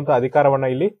ಕಬ್ಜಾ ಮಾಡುವಂತ ಅಧಿಕಾರವನ್ನ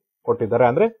ಇಲ್ಲಿ ಕೊಟ್ಟಿದ್ದಾರೆ.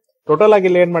 ಅಂದ್ರೆ ಟೋಟಲ್ ಆಗಿ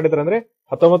ಇಲ್ಲಿ ಏನ್ ಮಾಡಿದ್ರೆ ಅಂದ್ರೆ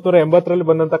 1980ರಲ್ಲಿ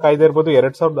ಬಂದಂತ ಕಾಯ್ದೆ ಇರ್ಬೋದು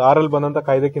 2006ರಲ್ಲಿ ಬಂದಂತ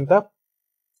ಕಾಯ್ದೆಕ್ಕಿಂತ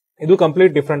ಇದು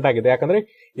ಕಂಪ್ಲೀಟ್ ಡಿಫ್ರೆಂಟ್ ಆಗಿದೆ. ಯಾಕಂದ್ರೆ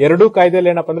ಎರಡೂ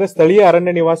ಕಾಯ್ದೆಯಲ್ಲಿ ಏನಪ್ಪ ಅಂದ್ರೆ ಸ್ಥಳೀಯ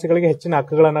ಅರಣ್ಯ ನಿವಾಸಿಗಳಿಗೆ ಹೆಚ್ಚಿನ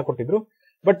ಹಕ್ಕುಗಳನ್ನ ಕೊಟ್ಟಿದ್ರು.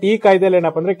 ಬಟ್ ಈ ಕಾಯ್ದೆಯಲ್ಲಿ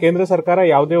ಏನಪ್ಪ ಅಂದ್ರೆ ಕೇಂದ್ರ ಸರ್ಕಾರ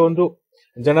ಯಾವುದೇ ಒಂದು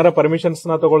ಜನರ ಪರ್ಮಿಷನ್ಸ್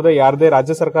ನ ತಗೊಳ್ಳದೆ ಯಾರದೇ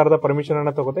ರಾಜ್ಯ ಸರ್ಕಾರದ ಪರ್ಮಿಷನ್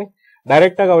ಅನ್ನ ತಗೋದೆ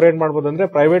ಡೈರೆಕ್ಟ್ ಆಗಿ ಅವ್ರು ಏನ್ ಮಾಡ್ಬೋದು ಅಂದ್ರೆ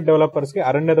ಪ್ರೈವೇಟ್ ಡೆವಲಪರ್ಸ್ಗೆ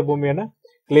ಅರಣ್ಯದ ಭೂಮಿಯನ್ನ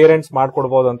ಕ್ಲಿಯರೆನ್ಸ್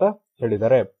ಮಾಡ್ಕೊಡ್ಬಹುದು ಅಂತ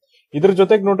ಹೇಳಿದ್ದಾರೆ. ಇದ್ರ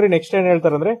ಜೊತೆಗೆ ನೋಡ್ರಿ ನೆಕ್ಸ್ಟ್ ಏನ್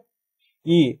ಹೇಳ್ತಾರೆ ಅಂದ್ರೆ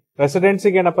ಈ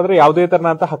ರೆಸಿಡೆನ್ಸಿಗೆ ಏನಪ್ಪ ಅಂದ್ರೆ ಯಾವುದೇ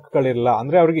ತರನಾದಂತ ಹಕ್ಕುಗಳಿರಲ್ಲ.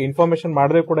 ಅಂದ್ರೆ ಅವ್ರಿಗೆ ಇನ್ಫಾರ್ಮೇಶನ್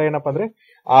ಮಾಡದೆ ಕೂಡ ಏನಪ್ಪ ಅಂದ್ರೆ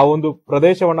ಆ ಒಂದು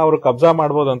ಪ್ರದೇಶವನ್ನ ಅವರು ಕಬ್ಜಾ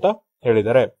ಮಾಡಬಹುದು ಅಂತ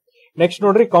ಹೇಳಿದ್ದಾರೆ. ನೆಕ್ಸ್ಟ್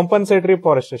ನೋಡ್ರಿ ಕಾಂಪನ್ಸೇಟರಿ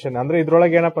ಫಾರೆಸ್ಟೇಷನ್ ಅಂದ್ರೆ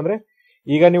ಇದ್ರೊಳಗೆ ಏನಪ್ಪ ಅಂದ್ರೆ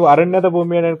ಈಗ ನೀವು ಅರಣ್ಯದ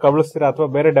ಭೂಮಿಯನ್ನ ಕಬಳಿಸ್ತೀರಾ ಅಥವಾ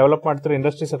ಬೇರೆ ಡೆವಲಪ್ ಮಾಡ್ತೀರಾ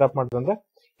ಇಂಡಸ್ಟ್ರಿ ಸೆಟಪ್ ಮಾಡ್ತೀರಾ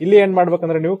ಇಲ್ಲಿ ಏನ್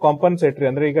ಮಾಡ್ಬೇಕಂದ್ರೆ ನೀವು ಕಾಂಪನ್ಸೇಟರಿ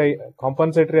ಅಂದ್ರೆ ಈಗ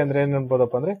ಕಾಂಪನ್ಸೇಟರಿ ಅಂದ್ರೆ ಏನ್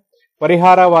ಅನ್ಬೋದಪ್ಪ ಅಂದ್ರೆ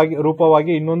ಪರಿಹಾರವಾಗಿ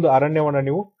ರೂಪವಾಗಿ ಇನ್ನೊಂದು ಅರಣ್ಯವನ್ನ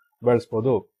ನೀವು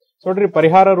ಬೆಳೆಸಬಹುದು. ನೋಡ್ರಿ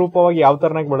ಪರಿಹಾರ ರೂಪವಾಗಿ ಯಾವ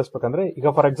ತರನಾಗಿ ಬೆಳೆಸ್ಬೇಕಂದ್ರೆ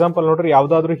ಈಗ ಫಾರ್ ಎಕ್ಸಾಂಪಲ್ ನೋಡ್ರಿ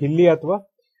ಯಾವ್ದಾದ್ರು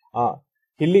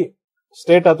ಹಿಲ್ಲಿ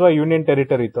ಸ್ಟೇಟ್ ಅಥವಾ ಯೂನಿಯನ್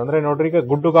ಟೆರಿಟರಿ ಇತ್ತು ಅಂದ್ರೆ ನೋಡ್ರಿ ಈಗ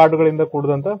ಗುಡ್ಡುಗಾಡುಗಳಿಂದ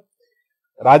ಕೂಡಿದಂತ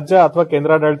ರಾಜ್ಯ ಅಥವಾ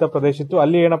ಕೇಂದ್ರಾಡಳಿತ ಪ್ರದೇಶ ಇತ್ತು.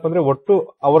 ಅಲ್ಲಿ ಏನಪ್ಪ ಅಂದ್ರೆ ಒಟ್ಟು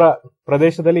ಅವರ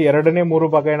ಪ್ರದೇಶದಲ್ಲಿ 2/3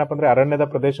 ಭಾಗ ಏನಪ್ಪ ಅಂದ್ರೆ ಅರಣ್ಯದ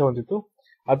ಪ್ರದೇಶ ಹೊಂದಿತ್ತು.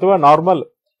 ಅಥವಾ ನಾರ್ಮಲ್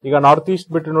ಈಗ ನಾರ್ತ್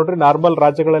ಈಸ್ಟ್ ಬಿಟ್ಟು ನೋಡ್ರಿ ನಾರ್ಮಲ್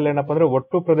ರಾಜ್ಯಗಳಲ್ಲಿ ಏನಪ್ಪಾ ಅಂದ್ರೆ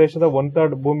ಒಟ್ಟು ಪ್ರದೇಶದ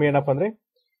 1/3 ಭೂಮಿ ಏನಪ್ಪಾ ಅಂದ್ರೆ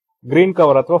ಗ್ರೀನ್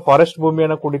ಕವರ್ ಅಥವಾ ಫಾರೆಸ್ಟ್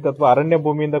ಭೂಮಿಯನ್ನ ಕೂಡಿತ್ತು ಅಥವಾ ಅರಣ್ಯ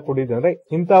ಭೂಮಿಯಿಂದ ಕೂಡಿದೆ ಅಂದ್ರೆ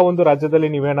ಇಂತಹ ಒಂದು ರಾಜ್ಯದಲ್ಲಿ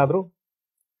ನೀವೇನಾದ್ರೂ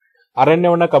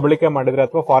ಅರಣ್ಯವನ್ನ ಕಬಳಿಕೆ ಮಾಡಿದ್ರೆ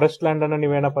ಅಥವಾ ಫಾರೆಸ್ಟ್ ಲ್ಯಾಂಡ್ ಅನ್ನ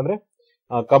ನೀವೇನಪ್ಪ ಅಂದ್ರೆ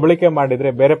ಕಬಳಿಕೆ ಮಾಡಿದ್ರೆ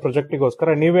ಬೇರೆ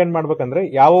ಪ್ರಾಜೆಕ್ಟಿಗೋಸ್ಕರ ನೀವೇನ್ ಮಾಡ್ಬೇಕಂದ್ರೆ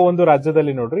ಯಾವ ಒಂದು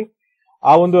ರಾಜ್ಯದಲ್ಲಿ ನೋಡ್ರಿ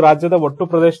ಆ ಒಂದು ರಾಜ್ಯದ ಒಟ್ಟು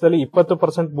ಪ್ರದೇಶದಲ್ಲಿ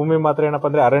 20% ಭೂಮಿ ಮಾತ್ರ ಏನಪ್ಪಾ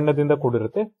ಅಂದ್ರೆ ಅರಣ್ಯದಿಂದ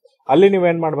ಕೂಡಿರುತ್ತೆ, ಅಲ್ಲಿ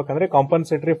ನೀವೇನ್ ಮಾಡ್ಬೇಕಂದ್ರೆ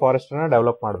ಕಾಂಪನ್ಸೇಟರಿ ಫಾರೆಸ್ಟ್ ಅನ್ನ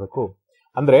ಡೆವಲಪ್ ಮಾಡಬೇಕು.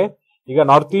 ಅಂದ್ರೆ ಈಗ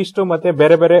ನಾರ್ತ್ ಈಸ್ಟ್ ಮತ್ತೆ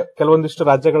ಬೇರೆ ಬೇರೆ ಕೆಲವೊಂದಿಷ್ಟು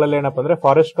ರಾಜ್ಯಗಳಲ್ಲಿ ಏನಪ್ಪಾ ಅಂದ್ರೆ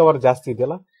ಫಾರೆಸ್ಟ್ ಕವರ್ ಜಾಸ್ತಿ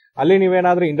ಇದೆಯಲ್ಲ, ಅಲ್ಲಿ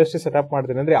ನೀವೇನಾದ್ರೂ ಇಂಡಸ್ಟ್ರಿ ಸೆಟಪ್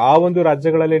ಮಾಡ್ತೀರಿ ಅಂದ್ರೆ ಆ ಒಂದು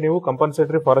ರಾಜ್ಯಗಳಲ್ಲಿ ನೀವು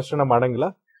ಕಂಪನ್ಸೇಟರಿ ಫಾರೆಸ್ಟ್ ಅನ್ನ ಮಾಡಂಗಿಲ್ಲ.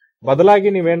 ಬದಲಾಗಿ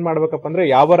ನೀವೇನ್ ಮಾಡ್ಬೇಕಪ್ಪ ಅಂದ್ರೆ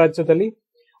ಯಾವ ರಾಜ್ಯದಲ್ಲಿ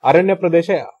ಅರಣ್ಯ ಪ್ರದೇಶ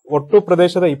ಒಟ್ಟು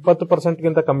ಪ್ರದೇಶದ 20%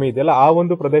 ಗಿಂತ ಕಮ್ಮಿ ಇದೆಯಲ್ಲ ಆ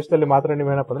ಒಂದು ಪ್ರದೇಶದಲ್ಲಿ ಮಾತ್ರ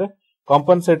ನೀವೇನಪ್ಪ ಅಂದ್ರೆ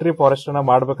ಕಾಂಪನ್ಸೇಟರಿ ಫಾರೆಸ್ಟ್ ಅನ್ನ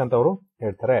ಮಾಡ್ಬೇಕಂತ ಅವರು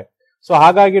ಹೇಳ್ತಾರೆ. ಸೊ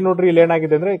ಹಾಗಾಗಿ ನೋಡ್ರಿ ಇಲ್ಲಿ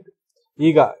ಏನಾಗಿದೆ ಅಂದ್ರೆ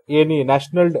ಈಗ ಏನಿ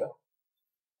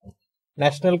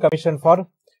national commission for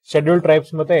scheduled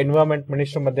tribes ಮತ್ತೆ ಎನ್ವಿರಾನ್ಮೆಂಟ್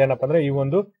ಮಿನಿಸ್ಟರ್ ಮಧ್ಯೆ ಏನಪ್ಪಾ ಅಂದ್ರೆ ಈ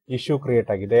ಒಂದು ಇಶ್ಯೂ ಕ್ರಿಯೇಟ್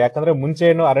ಆಗಿದೆ. ಯಾಕಂದ್ರೆ ಮುಂಚೆ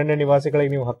ಏನು ಅರಣ್ಯ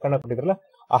ನಿವಾಸಿಗಳಿಗೆ ನೀವು ಹಕ್ಕನ್ನ ಕೊಟ್ಟಿದ್ರಲ್ಲ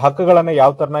ಆ ಹಕ್ಕುಗಳನ್ನ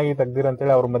ಯಾವ ತರನಾಗಿ ತೆಗ್ದಿರ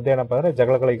ಅಂತೇಳಿ ಅವ್ರ ಮಧ್ಯೆ ಏನಪ್ಪಾ ಅಂದ್ರೆ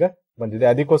ಜಗಳಗಳೀಗ ಬಂದಿದೆ.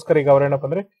 ಅದಕ್ಕೋಸ್ಕರ ಈಗ ಅವ್ರೇನಪ್ಪ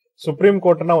ಅಂದ್ರೆ ಸುಪ್ರೀಂ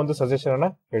ಕೋರ್ಟ್ ನ ಒಂದು ಸಜೆಷನ್ ಅನ್ನ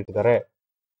ಹೇಳ್ತಿದ್ದಾರೆ.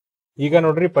 ಈಗ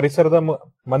ನೋಡ್ರಿ ಪರಿಸರದ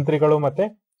ಮಂತ್ರಿಗಳು ಮತ್ತೆ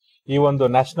ಈ ಒಂದು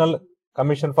national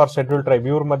commission for scheduled tribe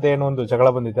ಇವ್ರ ಮಧ್ಯೆ ಏನೋ ಒಂದು ಜಗಳ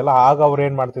ಬಂದಿದ್ದಲ್ಲ, ಆಗ ಅವ್ರು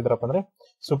ಏನ್ ಮಾಡ್ತಿದ್ರಪ್ಪ ಅಂದ್ರೆ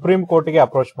ಸುಪ್ರೀಂ ಕೋರ್ಟ್ ಗೆ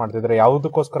ಅಪ್ರೋಚ್ ಮಾಡ್ತಿದ್ರೆ.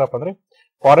 ಯಾವುದಕ್ಕೋಸ್ಕರಪ್ಪ ಅಂದ್ರೆ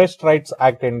ಫಾರೆಸ್ಟ್ ರೈಟ್ಸ್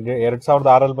ಆಕ್ಟ್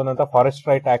 2006 ಬಂದಂತ ಫಾರೆಸ್ಟ್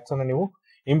ರೈಟ್ ಆಕ್ಟ್ಸ್ ಅನ್ನ ನೀವು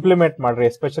ಇಂಪ್ಲಿಮೆಂಟ್ ಮಾಡ್ರಿ,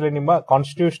 ಎಸ್ಪೆಷಲಿ ನಿಮ್ಮ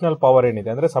ಕಾನ್ಸ್ಟಿಟ್ಯೂಷನಲ್ ಪವರ್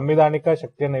ಏನಿದೆ ಅಂದ್ರೆ ಸಂವಿಧಾನಿಕ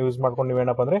ಶಕ್ತಿಯನ್ನ ಯೂಸ್ ಮಾಡ್ಕೊಂಡು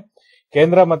ನೀವೇನಪ್ಪ ಅಂದ್ರೆ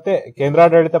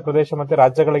ಕೇಂದ್ರಾಡಳಿತ ಪ್ರದೇಶ ಮತ್ತೆ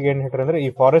ರಾಜ್ಯಗಳಿಗೆ ಏನ್ ಹೇಳ್ತಾರೆ ಅಂದ್ರೆ ಈ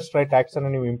ಫಾರೆಸ್ಟ್ ರೈಟ್ ಆಕ್ಟ್ಸ್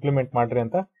ಅನ್ನ ನೀವು ಇಂಪ್ಲಿಮೆಂಟ್ ಮಾಡ್ರಿ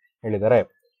ಅಂತ ಹೇಳಿದ್ದಾರೆ.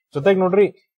 ಜೊತೆಗೆ ನೋಡ್ರಿ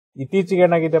ಇತ್ತೀಚೆಗೆ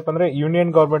ಏನಾಗಿದೆಪ್ಪ ಅಂದ್ರೆ ಯೂನಿಯನ್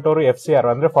ಗವರ್ಮೆಂಟ್ ಅವರು FCR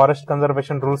ಅಂದ್ರೆ ಫಾರೆಸ್ಟ್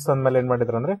ಕನ್ಸರ್ವೇಷನ್ ರೂಲ್ಸ್ ಅಂದ್ಮೇಲೆ ಏನ್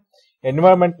ಮಾಡಿದ್ರು ಅಂದ್ರೆ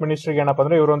ಎನ್ವೈರನ್ಮೆಂಟ್ ಮಿನಿಸ್ಟರ್ ಏನಪ್ಪಾ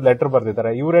ಅಂದ್ರೆ ಇವರು ಒಂದು ಲೆಟರ್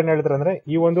ಬರ್ದಿದ್ದಾರೆ. ಇವ್ರು ಏನ್ ಹೇಳಿದ್ರು ಅಂದ್ರೆ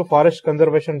ಈ ಒಂದು ಫಾರೆಸ್ಟ್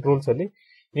ಕನ್ಸರ್ವೇಷನ್ ರೂಲ್ಸ್ ಅಲ್ಲಿ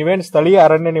ನೀವೇನ್ ಸ್ಥಳೀಯ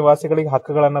ಅರಣ್ಯ ನಿವಾಸಿಗಳಿಗೆ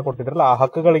ಹಕ್ಕುಗಳನ್ನ ಕೊಟ್ಟಿದ್ರಲ್ಲ ಆ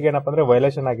ಹಕ್ಕುಗಳಿಗೆ ಏನಪ್ಪಾ ಅಂದ್ರೆ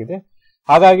ವೈಲೇಷನ್ ಆಗಿದೆ.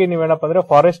 ಹಾಗಾಗಿ ನೀವೇನಪ್ಪ ಅಂದ್ರೆ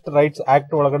ಫಾರೆಸ್ಟ್ ರೈಟ್ಸ್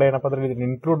ಆಕ್ಟ್ ಒಳಗಡೆ ಏನಪ್ಪಾ ಅಂದ್ರೆ ಇದನ್ನ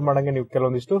ಇನ್ಕ್ಲೂಡ್ ಮಾಡಂಗೆ ನೀವು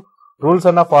ಕೆಲವೊಂದಿಷ್ಟು ರೂಲ್ಸ್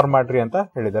ಅನ್ನ ಫಾರ್ಮ್ ಮಾಡ್ರಿ ಅಂತ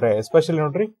ಹೇಳಿದ್ದಾರೆ. ಎಸ್ಪೆಷಲಿ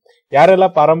ನೋಡ್ರಿ ಯಾರೆಲ್ಲ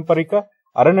ಪಾರಂಪರಿಕ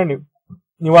ಅರಣ್ಯ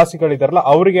ನಿವಾಸಿಗಳಿದಾರಲ್ಲ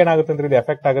ಅವ್ರಿಗೆ ಏನಾಗುತ್ತೆ ಅಂದ್ರೆ ಇದು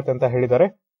ಎಫೆಕ್ಟ್ ಆಗುತ್ತೆ ಅಂತ ಹೇಳಿದ್ದಾರೆ.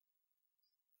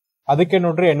 ಅದಕ್ಕೆ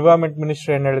ನೋಡ್ರಿ ಎನ್ವೈರನ್ಮೆಂಟ್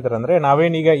ಮಿನಿಸ್ಟರ್ ಏನ್ ಹೇಳಿದಾರೆ ಅಂದ್ರೆ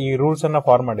ನಾವೇನೀಗ ಈ ರೂಲ್ಸ್ ಅನ್ನ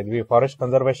ಫಾರ್ಮ್ ಮಾಡಿದ್ವಿ, ಫಾರೆಸ್ಟ್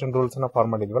ಕನ್ಸರ್ವೇಷನ್ ರೂಲ್ಸ್ ಅನ್ನ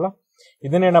ಫಾರ್ಮ್ ಮಾಡಿದ್ವಲ್ಲ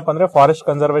ಇದನ್ನೇನಪ್ಪ ಅಂದ್ರೆ ಫಾರೆಸ್ಟ್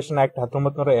ಕನ್ಸರ್ವೇಷನ್ ಆಕ್ಟ್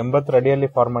 1980 ಅಡಿಯಲ್ಲಿ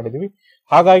ಫಾರ್ಮ್ ಮಾಡಿದ್ವಿ.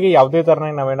 ಹಾಗಾಗಿ ಯಾವುದೇ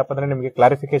ತರನಾಗಿ ನಾವೇನಪ್ಪ ಅಂದ್ರೆ ನಿಮಗೆ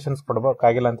ಕ್ಲಾರಿಫಿಕೇಶನ್ಸ್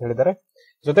ಕೊಡಬೇಕಾಗಿಲ್ಲ ಅಂತ ಹೇಳಿದ್ದಾರೆ.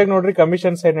 ಜೊತೆಗೆ ನೋಡ್ರಿ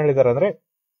ಕಮಿಷನ್ಸ್ ಏನ್ ಹೇಳಿದಾರೆ ಅಂದ್ರೆ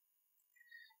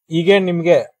ಈಗೇನ್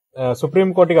ನಿಮ್ಗೆ ಸುಪ್ರೀಂ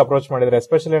ಕೋರ್ಟ್ ಗೆ ಅಪ್ರೋಚ್ ಮಾಡಿದ್ರೆ,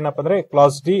 ಎಸ್ಪೆಷಲಿ ಏನಪ್ಪ ಅಂದ್ರೆ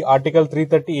ಕ್ಲಾಸ್ ಡಿ ಆರ್ಟಿಕಲ್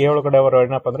 330A ಒಳಗಡೆ ಅವರು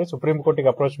ಏನಪ್ಪ ಅಂದ್ರೆ ಸುಪ್ರೀಂ ಕೋರ್ಟ್ ಗೆ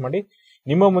ಅಪ್ರೋಚ್ ಮಾಡಿ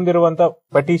ನಿಮ್ಮ ಮುಂದಿರುವಂತ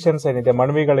ಪೆಟಿಷನ್ಸ್ ಏನಿದೆ,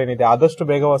 ಮನವಿಗಳೇನಿದೆ ಆದಷ್ಟು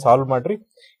ಬೇಗ ಸಾಲ್ವ್ ಮಾಡ್ರಿ.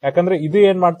 ಯಾಕಂದ್ರೆ ಇದು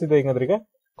ಏನ್ ಮಾಡ್ತಿದೆ ಹಿಂಗಂದ್ರೆ ಈಗ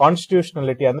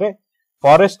ಕಾನ್ಸ್ಟಿಟ್ಯೂಷನಲಿಟಿ ಅಂದ್ರೆ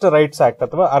ಫಾರೆಸ್ಟ್ ರೈಟ್ಸ್ ಆಕ್ಟ್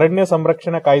ಅಥವಾ ಅರಣ್ಯ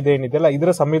ಸಂರಕ್ಷಣಾ ಕಾಯ್ದೆ ಏನಿದೆಯಲ್ಲ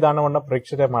ಇದರ ಸಂವಿಧಾನವನ್ನ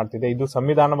ಪರೀಕ್ಷೆ ಮಾಡ್ತಿದೆ. ಇದು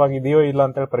ಸಂವಿಧಾನವಾಗಿ ಇದೆಯೋ ಇಲ್ಲ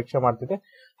ಅಂತ ಹೇಳಿ ಪರೀಕ್ಷೆ ಮಾಡ್ತಿದೆ.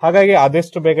 ಹಾಗಾಗಿ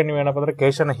ಆದಷ್ಟು ಬೇಗ ನೀವೇನಪ್ಪ ಅಂದ್ರೆ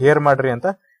ಕೇಸನ್ನ ಹಿಯರ್ ಮಾಡ್ರಿ ಅಂತ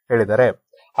ಹೇಳಿದ್ದಾರೆ.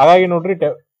 ಹಾಗಾಗಿ ನೋಡ್ರಿ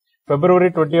ಫೆಬ್ರವರಿ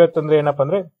 20 ಅಂದ್ರೆ ಏನಪ್ಪ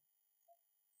ಅಂದ್ರೆ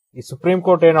ಈ ಸುಪ್ರೀಂ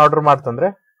ಕೋರ್ಟ್ ಏನ್ ಆರ್ಡರ್ ಮಾಡ್ತಂದ್ರೆ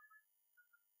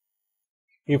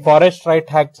ಈ ಫಾರೆಸ್ಟ್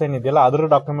ರೈಟ್ ಆಕ್ಟ್ಸ್ ಏನಿದೆಯಲ್ಲ ಅದ್ರ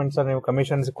ಡಾಕ್ಯುಮೆಂಟ್ಸ್ ನೀವು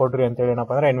ಕಮಿಷನ್ಸ್ ಕೊಡ್ರಿ ಅಂತ ಹೇಳಿ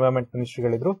ಏನಪ್ಪ ಅಂದ್ರೆ ಎನ್ವೈರನ್ಮೆಂಟ್ ಮಿನಿಸ್ಟರ್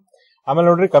ಹೇಳಿದ್ರು. ಆಮೇಲೆ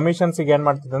ನೋಡ್ರಿ ಕಮಿಷನ್ಸ್ ಏನ್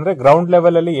ಮಾಡ್ತಿದೆ ಅಂದ್ರೆ ಗ್ರೌಂಡ್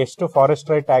ಲೆವೆಲ್ ಅಲ್ಲಿ ಎಷ್ಟು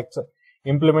ಫಾರೆಸ್ಟ್ ರೈಟ್ ಆಕ್ಟ್ಸ್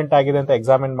ಇಂಪ್ಲಿಮೆಂಟ್ ಆಗಿದೆ ಅಂತ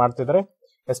ಎಕ್ಸಾಮಿನ್ ಮಾಡ್ತಿದ್ದಾರೆ.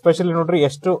 ಎಸ್ಪೆಷಲಿ ನೋಡ್ರಿ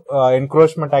ಎಷ್ಟು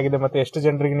ಎನ್ಕ್ರೋಚ್ಮೆಂಟ್ ಆಗಿದೆ ಮತ್ತೆ ಎಷ್ಟು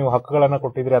ಜನರಿಗೆ ನೀವು ಹಕ್ಕುಗಳನ್ನ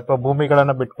ಕೊಟ್ಟಿದ್ರಿ ಅಥವಾ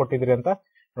ಭೂಮಿಗಳನ್ನ ಬಿಟ್ಕೊಟ್ಟಿದ್ರಿ ಅಂತ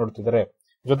ನೋಡ್ತಿದ್ದಾರೆ.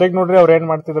 ಜೊತೆಗೆ ನೋಡ್ರಿ ಅವ್ರು ಏನ್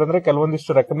ಮಾಡ್ತಿದ್ರು ಅಂದ್ರೆ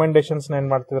ಕೆಲವೊಂದಿಷ್ಟು ರೆಕಮೆಂಡೇಶನ್ಸ್ ಏನ್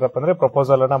ಮಾಡ್ತಿದ್ರಪ್ಪ ಅಂದ್ರೆ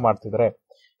ಪ್ರಪೋಸಲ್ ಅನ್ನ ಮಾಡ್ತಿದ್ದಾರೆ.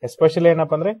 ಎಸ್ಪೆಷಲಿ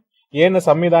ಏನಪ್ಪ ಅಂದ್ರೆ ಏನು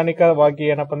ಸಂವಿಧಾನಿಕವಾಗಿ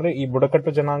ಏನಪ್ಪ ಅಂದ್ರೆ ಈ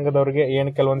ಬುಡಕಟ್ಟು ಜನಾಂಗದವರಿಗೆ ಏನ್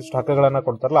ಕೆಲವೊಂದಿಷ್ಟು ಹಕ್ಕುಗಳನ್ನ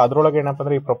ಕೊಡ್ತಾರಲ್ಲ ಅದ್ರೊಳಗೆ ಏನಪ್ಪ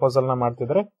ಅಂದ್ರೆ ಈ ಪ್ರಪೋಸಲ್ ನ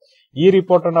ಮಾಡ್ತಿದ್ರೆ ಈ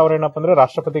ರಿಪೋರ್ಟ್ ಅನ್ನ ಅವ್ರ ಏನಪ್ಪ ಅಂದ್ರೆ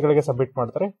ರಾಷ್ಟ್ರಪತಿಗಳಿಗೆ ಸಬ್ಮಿಟ್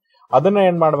ಮಾಡ್ತಾರೆ. ಅದನ್ನ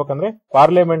ಏನ್ ಮಾಡ್ಬೇಕಂದ್ರೆ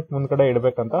ಪಾರ್ಲಿಮೆಂಟ್ ಮುಂದ್ಗಡೆ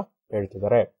ಇಡಬೇಕಂತ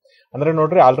ಹೇಳ್ತಿದ್ದಾರೆ. ಅಂದ್ರೆ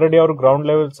ನೋಡ್ರಿ ಆಲ್ರೆಡಿ ಅವರು ಗ್ರೌಂಡ್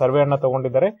ಲೆವೆಲ್ ಸರ್ವೆ ಅನ್ನ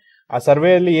ತಗೊಂಡಿದ್ದಾರೆ. ಆ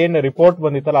ಸರ್ವೆಯಲ್ಲಿ ಏನ್ ರಿಪೋರ್ಟ್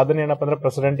ಬಂದಿತ್ತಲ್ಲ ಅದನ್ನ ಏನಪ್ಪ ಅಂದ್ರೆ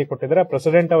ಪ್ರೆಸಿಡೆಂಟ್ ಕೊಟ್ಟಿದ್ದಾರೆ.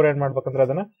 ಪ್ರೆಸಿಡೆಂಟ್ ಅವ್ರು ಏನ್ ಮಾಡ್ಬೇಕಂದ್ರೆ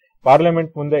ಅದನ್ನ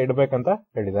ಪಾರ್ಲಿಮೆಂಟ್ ಮುಂದೆ ಇಡಬೇಕಂತ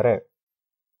ಹೇಳಿದ್ದಾರೆ.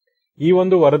 ಈ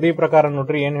ಒಂದು ವರದಿ ಪ್ರಕಾರ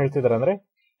ನೋಡ್ರಿ ಏನ್ ಹೇಳ್ತಿದಾರೆ ಅಂದ್ರೆ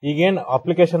ಈಗೇನ್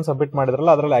ಅಪ್ಲಿಕೇಶನ್ ಸಬ್ಮಿಟ್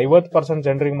ಮಾಡಿದ್ರಲ್ಲ ಅದ್ರಲ್ಲಿ 50%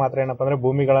 ಜನರಿಗೆ ಮಾತ್ರ ಏನಪ್ಪ ಅಂದ್ರೆ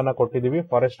ಭೂಮಿಗಳನ್ನ ಕೊಟ್ಟಿದೀವಿ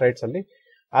ಫಾರೆಸ್ಟ್ ರೈಟ್ಸ್ ಅಲ್ಲಿ.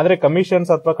 ಆದ್ರೆ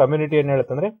ಕಮಿಷನ್ಸ್ ಅಥವಾ ಕಮ್ಯುನಿಟಿ ಏನ್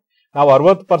ಹೇಳುತ್ತಂದ್ರೆ ನಾವು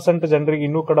 60% ಜನರಿಗೆ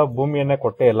ಇನ್ನೂ ಕೂಡ ಭೂಮಿಯನ್ನೇ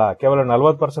ಕೊಟ್ಟೇ ಇಲ್ಲ, ಕೇವಲ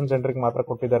 40% ಜನರಿಗೆ ಮಾತ್ರ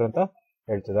ಕೊಟ್ಟಿದ್ದಾರೆ ಅಂತ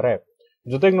ಹೇಳ್ತಿದ್ದಾರೆ.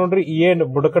 ಜೊತೆಗೆ ನೋಡ್ರಿ ಏನ್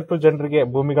ಬುಡಕಟ್ಟು ಜನರಿಗೆ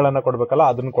ಭೂಮಿಗಳನ್ನ ಕೊಡ್ಬೇಕಲ್ಲ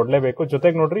ಅದನ್ನ ಕೊಡ್ಲೇಬೇಕು.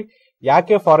 ಜೊತೆಗೆ ನೋಡ್ರಿ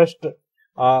ಯಾಕೆ ಫಾರೆಸ್ಟ್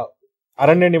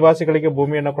ಅರಣ್ಯ ನಿವಾಸಿಗಳಿಗೆ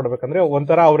ಭೂಮಿಯನ್ನ ಕೊಡ್ಬೇಕಂದ್ರೆ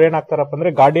ಒಂಥರ ಅವ್ರೇನಾಗ್ತಾರಪ್ಪ ಅಂದ್ರೆ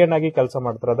ಗಾರ್ಡಿಯನ್ ಆಗಿ ಕೆಲಸ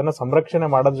ಮಾಡ್ತಾರೆ. ಅದನ್ನ ಸಂರಕ್ಷಣೆ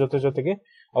ಮಾಡೋದ್ರ ಜೊತೆಗೆ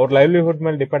ಅವ್ರ ಲೈವ್ಲಿಹುಡ್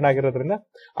ಮೇಲೆ ಡಿಪೆಂಡ್ ಆಗಿರೋದ್ರಿಂದ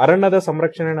ಅರಣ್ಯದ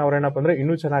ಸಂರಕ್ಷಣೆ ಅವ್ರೇನಪ್ಪ ಅಂದ್ರೆ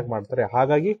ಇನ್ನೂ ಚೆನ್ನಾಗಿ ಮಾಡ್ತಾರೆ.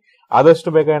 ಹಾಗಾಗಿ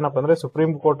ಆದಷ್ಟು ಬೇಗ ಏನಪ್ಪ ಅಂದ್ರೆ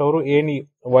ಸುಪ್ರೀಂ ಕೋರ್ಟ್ ಅವರು ಏನ್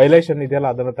ವೈಲೇಷನ್ ಇದೆಯಲ್ಲ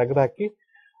ಅದನ್ನ ತೆಗೆದುಹಾಕಿ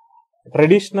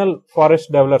ಟ್ರೆಡಿಷನಲ್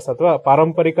ಫಾರೆಸ್ಟ್ ಡೆವಲರ್ಸ್ ಅಥವಾ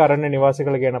ಪಾರಂಪರಿಕ ಅರಣ್ಯ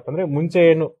ನಿವಾಸಿಗಳಿಗೆ ಏನಪ್ಪ ಅಂದ್ರೆ ಮುಂಚೆ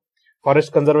ಏನು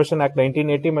ಫಾರೆಸ್ಟ್ ಕನ್ಸರ್ವೇಷನ್ ಆಕ್ಟ್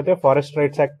 1980 ಮತ್ತೆ ಫಾರೆಸ್ಟ್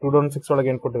ರೈಟ್ಸ್ ಆಕ್ಟ್ 2006 ಒಳಗೆ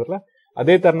ಏನ್ ಕೊಟ್ಟಿದ್ರಲ್ಲ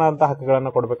ಅದೇ ತರನಾದಂತಹ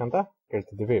ಹಕ್ಕುಗಳನ್ನ ಕೊಡ್ಬೇಕಂತ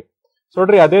ಹೇಳ್ತಿದೀವಿ. ಸೊ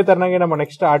ನೋಡ್ರಿ ಅದೇ ತರನಾಗಿ ನಮ್ಮ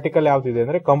ನೆಕ್ಸ್ಟ್ ಆರ್ಟಿಕಲ್ ಯಾವ್ದಿದೆ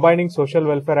ಅಂದ್ರೆ combining social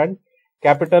welfare and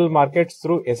capital markets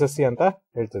through SSC ಅಂತ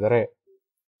ಹೇಳ್ತಿದ್ದಾರೆ.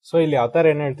 ಸೊ ಇಲ್ಲಿ ಯಾವ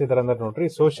ತರ ಏನ್ ಹೇಳ್ತಿದಾರೆ ಅಂದ್ರೆ ನೋಡ್ರಿ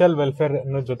ಸೋಷಿಯಲ್ ವೆಲ್ಫೇರ್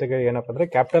ಜೊತೆಗೆ ಏನಪ್ಪ ಅಂದ್ರೆ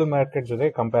ಕ್ಯಾಪಿಟಲ್ ಮಾರ್ಕೆಟ್ ಜೊತೆ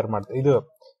ಕಂಪೇರ್ ಮಾಡ್ತಾರೆ, ಇದು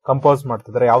ಕಂಪೋಸ್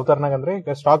ಮಾಡ್ತಿದ್ದಾರೆ. ಯಾವ ತರನಾಗ ಅಂದ್ರೆ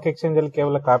ಈಗ ಸ್ಟಾಕ್ ಎಕ್ಸ್ಚೇಂಜ್ ಅಲ್ಲಿ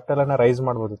ಕೇವಲ ಕ್ಯಾಪಿಟಲ್ ಅನ್ನ ರೈಸ್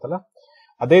ಮಾಡಬಹುದಿತ್ತಲ್ಲ,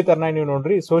 ಅದೇ ತರನಾಗಿ ನೀವು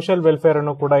ನೋಡ್ರಿ ಸೋಷಿಯಲ್ ವೆಲ್ಫೇರ್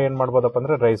ಅನ್ನು ಕೂಡ ಏನ್ ಮಾಡಬಹುದಪ್ಪ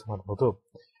ಅಂದ್ರೆ ರೈಸ್ ಮಾಡಬಹುದು.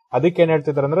 ಅದಕ್ಕೆ ಏನ್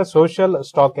ಹೇಳ್ತಿದ್ದಾರೆ ಅಂದ್ರೆ ಸೋಷಿಯಲ್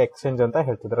ಸ್ಟಾಕ್ ಎಕ್ಸ್ಚೇಂಜ್ ಅಂತ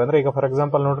ಹೇಳ್ತಿದ್ದಾರೆ. ಅಂದ್ರೆ ಈಗ ಫಾರ್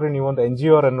ಎಕ್ಸಾಂಪಲ್ ನೋಡ್ರಿ, ನೀವು ಒಂದು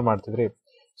NGO ರನ್ ಮಾಡ್ತಿದ್ರಿ.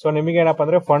 ಸೊ ನಿಮಗೆ ಏನಪ್ಪಾ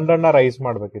ಅಂದ್ರೆ ಫಂಡ್ ಅನ್ನ ರೈಸ್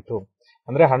ಮಾಡಬೇಕಿತ್ತು,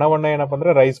 ಅಂದ್ರೆ ಹಣವನ್ನ ಏನಪ್ಪಾ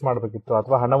ಅಂದ್ರೆ ರೈಸ್ ಮಾಡಬೇಕಿತ್ತು,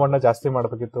 ಅಥವಾ ಹಣವನ್ನ ಜಾಸ್ತಿ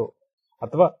ಮಾಡಬೇಕಿತ್ತು,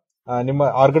 ಅಥವಾ ನಿಮ್ಮ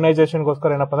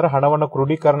ಆರ್ಗನೈಸೇಷನ್ಗೋಸ್ಕರ ಏನಪ್ಪಾ ಅಂದ್ರೆ ಹಣವನ್ನ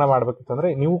ಕ್ರೋಢೀಕರಣ ಮಾಡಬೇಕಿತ್ತು ಅಂದ್ರೆ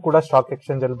ನೀವು ಕೂಡ ಸ್ಟಾಕ್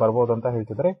ಎಕ್ಸ್ಚೇಂಜ್ ಅಲ್ಲಿ ಬರ್ಬೋದು ಅಂತ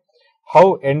ಹೇಳ್ತಿದ್ರೆ. How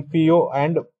NPO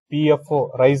and PFO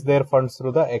rice there funds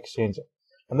through the exchange.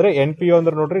 ಅಂದ್ರೆ NPO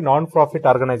ಅಂದ್ರೆ ನೋಡ್ರಿ non profit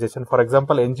organisation, for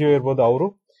example NGO ಇರ್ಬೋದು,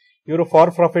 ಇವರು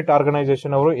ಫಾರ್ ಪ್ರಾಫಿಟ್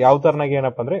ಆರ್ಗನೈಸೇಷನ್ ಅವರು ಯಾವ ತರನಾಗಿ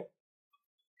ಏನಪ್ಪಾ ಅಂದ್ರೆ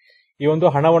ಈ ಒಂದು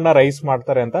ಹಣವನ್ನ ರೈಸ್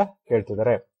ಮಾಡ್ತಾರೆ ಅಂತ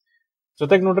ಕೇಳ್ತಿದ್ದಾರೆ.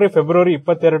 ಜೊತೆಗೆ ನೋಡ್ರಿ ಫೆಬ್ರವರಿ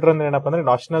 22ರಂದು ಏನಪ್ಪಾ ಅಂದ್ರೆ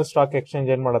ನ್ಯಾಷನಲ್ ಸ್ಟಾಕ್ ಎಕ್ಸ್ಚೇಂಜ್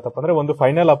ಏನ್ ಮಾಡತ್ತಪ್ಪ ಅಂದ್ರೆ ಒಂದು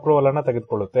ಫೈನಲ್ ಅಪ್ರೂವಲ್ ಅನ್ನ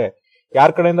ತೆಗೆದುಕೊಳ್ಳುತ್ತೆ. ಯಾರ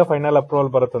ಕಡೆಯಿಂದ final approval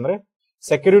ಬರುತ್ತಂದ್ರೆ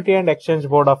security and exchange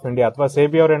board of India ಅಥವಾ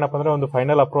SEBI ಅವರು ಏನಪ್ಪಾ ಅಂದ್ರೆ ಒಂದು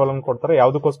ಫೈನಲ್ ಅಪ್ರೂವಲ್ ಅನ್ನು ಕೊಡ್ತಾರೆ.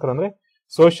 ಯಾವ್ದಕ್ಕೋಸ್ಕರ ಅಂದ್ರೆ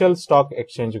ಸೋಷಿಯಲ್ ಸ್ಟಾಕ್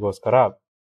ಎಕ್ಸ್ಚೇಂಜ್ ಗೋಸ್ಕರ.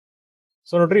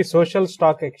 ಸೊ ನೋಡ್ರಿ, ಸೋಷಿಯಲ್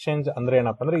ಸ್ಟಾಕ್ ಎಕ್ಸ್ಚೇಂಜ್ ಅಂದ್ರೆ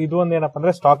ಏನಪ್ಪಾ ಅಂದ್ರೆ ಇದು ಒಂದು ಏನಪ್ಪಾ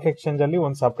ಅಂದ್ರೆ ಸ್ಟಾಕ್ ಎಕ್ಸ್ಚೇಂಜ್ ಅಲ್ಲಿ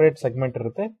ಒಂದು ಸಪರೇಟ್ ಸೆಗ್ಮೆಂಟ್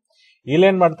ಇರುತ್ತೆ.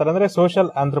 ಇಲ್ಲೇನ್ ಮಾಡ್ತಾರೆ ಅಂದ್ರೆ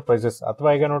ಸೋಷಿಯಲ್ ಎಂಟರ್ಪ್ರೈಸಸ್ ಅಥವಾ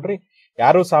ಈಗ ನೋಡ್ರಿ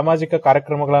ಯಾರು ಸಾಮಾಜಿಕ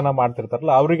ಕಾರ್ಯಕ್ರಮಗಳನ್ನ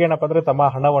ಮಾಡ್ತಿರ್ತಾರಲ್ಲ ಅವ್ರಿಗೆ ಏನಪ್ಪಾ ಅಂದ್ರೆ ತಮ್ಮ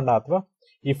ಹಣವನ್ನ ಅಥವಾ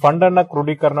ಈ ಫಂಡ್ ಅನ್ನ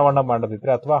ಕ್ರೋಢೀಕರಣವನ್ನ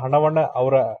ಮಾಡೋದಿದ್ರೆ ಅಥವಾ ಹಣವನ್ನ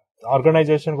ಅವರ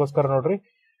ಆರ್ಗನೈಸೇಷನ್ಗೋಸ್ಕರ ನೋಡ್ರಿ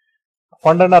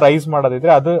ಫಂಡ್ ಅನ್ನ ರೈಸ್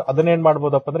ಮಾಡೋದಿದ್ರೆ ಅದನ್ನೇನ್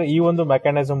ಮಾಡ್ಬೋದಪ್ಪ ಅಂದ್ರೆ ಈ ಒಂದು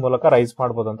ಮೆಕ್ಯಾನಿಸಮ್ ಮೂಲಕ ರೈಸ್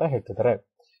ಮಾಡ್ಬೋದು ಅಂತ ಹೇಳ್ತಿದ್ದಾರೆ.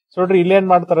 ಸೊ ನೋಡ್ರಿ ಇಲ್ಲಿ ಏನ್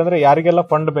ಮಾಡ್ತಾರೆ ಅಂದ್ರೆ ಯಾರಿಗೆಲ್ಲ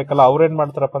ಫಂಡ್ ಬೇಕಲ್ಲ ಅವ್ರೇನ್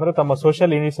ಮಾಡ್ತಾರಪ್ಪ ಅಂದ್ರೆ ತಮ್ಮ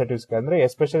ಸೋಷಿಯಲ್ ಇನಿಷಿಯೇಟಿವ್ಸ್ಗೆ ಅಂದ್ರೆ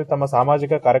ಎಸ್ಪೆಷಲಿ ತಮ್ಮ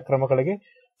ಸಾಮಾಜಿಕ ಕಾರ್ಯಕ್ರಮಗಳಿಗೆ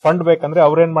ಫಂಡ್ ಬೇಕಂದ್ರೆ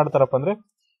ಅವ್ರೇನ್ ಮಾಡ್ತಾರಪ್ಪ ಅಂದ್ರೆ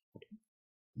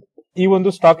ಈ ಒಂದು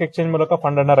ಸ್ಟಾಕ್ ಎಕ್ಸ್ಚೇಂಜ್ ಮೂಲಕ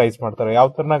ಫಂಡ್ ಅನ್ನ ರೈಸ್ ಮಾಡ್ತಾರೆ. ಯಾವ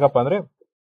ತರನಾಗಪ್ಪ ಅಂದ್ರೆ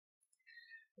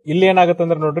ಇಲ್ಲಿ ಏನಾಗುತ್ತೆ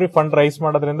ಅಂದ್ರೆ ನೋಡ್ರಿ ಫಂಡ್ ರೈಸ್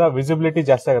ಮಾಡೋದ್ರಿಂದ ವಿಸಿಬಿಲಿಟಿ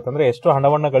ಜಾಸ್ತಿ ಆಗುತ್ತೆ, ಅಂದ್ರೆ ಎಷ್ಟು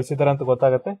ಹಣವನ್ನ ಗಳಿಸಿದಾರೆ ಅಂತ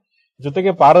ಗೊತ್ತಾಗುತ್ತೆ,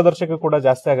 ಜೊತೆಗೆ ಪಾರದರ್ಶಕ ಕೂಡ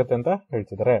ಜಾಸ್ತಿ ಆಗುತ್ತೆ ಅಂತ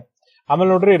ಹೇಳ್ತಿದ್ದಾರೆ. ಆಮೇಲೆ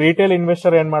ನೋಡ್ರಿ ರಿಟೇಲ್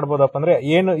ಇನ್ವೆಸ್ಟರ್ ಏನ್ ಮಾಡ್ಬೋದಪ್ಪ ಅಂದ್ರೆ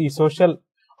ಏನು ಈ ಸೋಷಿಯಲ್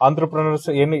ಆಂಟ್ರಪ್ರನರ್ಸ್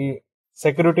ಏನು ಈ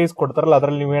ಸೆಕ್ಯೂರಿಟೀಸ್ ಕೊಡ್ತಾರಲ್ಲ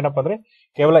ಅದ್ರಲ್ಲಿ ನೀವೇನಪ್ಪ ಅಂದ್ರೆ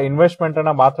ಕೇವಲ ಇನ್ವೆಸ್ಟ್ಮೆಂಟ್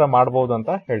ಅನ್ನ ಮಾತ್ರ ಮಾಡಬಹುದು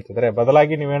ಅಂತ ಹೇಳ್ತಿದ್ದಾರೆ.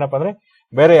 ಬದಲಾಗಿ ನೀವೇನಪ್ಪ ಅಂದ್ರೆ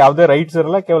ಬೇರೆ ಯಾವುದೇ ರೈಟ್ಸ್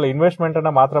ಇರಲ್ಲ, ಕೇವಲ ಇನ್ವೆಸ್ಟ್ಮೆಂಟ್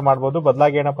ಅನ್ನ ಮಾತ್ರ ಮಾಡಬಹುದು.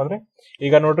 ಬದಲಾಗಿ ಏನಪ್ಪ ಅಂದ್ರೆ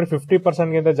ಈಗ ನೋಡ್ರಿ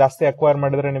 50% ಗಿಂತ ಜಾಸ್ತಿ ಅಕ್ವೈರ್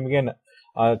ಮಾಡಿದ್ರೆ ನಿಮ್ಗೆ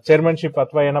ಚೇರ್ಮನ್ಶಿಪ್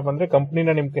ಅಥವಾ ಏನಪ್ಪ ಅಂದ್ರೆ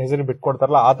ಕಂಪ್ನಿನ ನಿಮ್ಗೆ ಹೆಸರು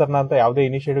ಬಿಟ್ಕೊಡ್ತಾರಲ್ಲ ಆ ತರನ ಅಂತ ಯಾವುದೇ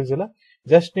ಇನಿಷಿಯೇಟಿವ್ಸ್ ಇಲ್ಲ.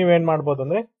 ಜಸ್ಟ್ ನೀವೇನ್ ಮಾಡ್ಬೋದು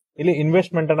ಅಂದ್ರೆ ಇಲ್ಲಿ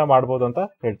ಇನ್ವೆಸ್ಟ್ಮೆಂಟ್ ಅನ್ನ ಮಾಡಬಹುದು ಅಂತ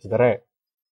ಹೇಳ್ತಿದ್ದಾರೆ.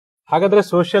 ಹಾಗಾದ್ರೆ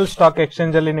ಸೋಷಿಯಲ್ ಸ್ಟಾಕ್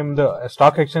ಎಕ್ಸ್ಚೇಂಜ್ ಅಲ್ಲಿ ನಿಮ್ದು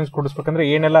ಸ್ಟಾಕ್ ಎಕ್ಸ್ಚೇಂಜ್ ಕೊಡಿಸ್ಬೇಕಂದ್ರೆ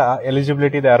ಏನೆಲ್ಲ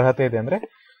ಎಲಿಜಿಬಿಲಿಟಿ ಇದೆ, ಅರ್ಹತೆ ಇದೆ ಅಂದ್ರೆ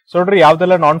ಸೊ ನೋಡ್ರಿ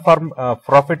ಯಾವ್ದೆಲ್ಲ ನಾನ್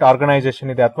ಪ್ರಾಫಿಟ್ ಆರ್ಗನೈಸೇಷನ್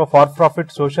ಇದೆ ಅಥವಾ ಫಾರ್ ಪ್ರಾಫಿಟ್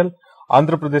ಸೋಷಿಯಲ್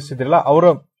ಆಂಧ್ರಪ್ರದೇಶ್ ಇದಿರಲ್ಲ ಅವರ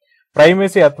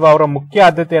ಪ್ರೈಮೇಸಿ ಅಥವಾ ಅವರ ಮುಖ್ಯ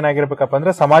ಆದ್ಯತೆ ಏನಾಗಿರ್ಬೇಕಪ್ಪ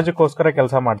ಅಂದ್ರೆ ಸಮಾಜಕ್ಕೋಸ್ಕರ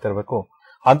ಕೆಲಸ ಮಾಡ್ತಿರ್ಬೇಕು.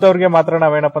 ಅಂತವ್ರಿಗೆ ಮಾತ್ರ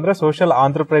ನಾವೇನಪ್ಪ ಅಂದ್ರೆ ಸೋಷಿಯಲ್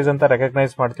ಆಂಟ್ರಪ್ರೈಸ್ ಅಂತ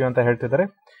ರೆಕಗ್ನೈಸ್ ಮಾಡ್ತೀವಿ ಅಂತ ಹೇಳ್ತಿದ್ದಾರೆ.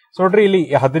 ಸೊ ನೋಡ್ರಿ ಇಲ್ಲಿ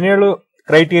 17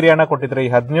 ಕ್ರೈಟೀರಿಯಾನ ಕೊಟ್ಟಿದ್ರೆ ಈ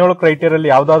 17 ಕ್ರೈಟೀರಿಯಲ್ಲಿ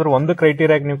ಯಾವ್ದಾದ್ರು ಒಂದು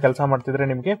ಕ್ರೈಟೀರಿಯಾಗಿ ನೀವು ಕೆಲಸ ಮಾಡ್ತಿದ್ರೆ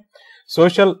ನಿಮ್ಗೆ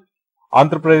social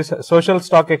Andhra Pradesh social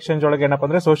stock exchange ಒಳಗೆ ಏನಪ್ಪ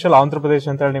ಅಂದ್ರೆ ಸೋಷಿಯಲ್ ಆಂಧ್ರಪ್ರದೇಶ್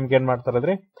ಅಂತ ಹೇಳಿ ನಿಮ್ಗೆ ಏನ್ ಮಾಡ್ತಾರೆ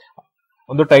ಅಂದ್ರೆ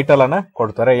ಒಂದು ಟೈಟಲ್ ಅನ್ನ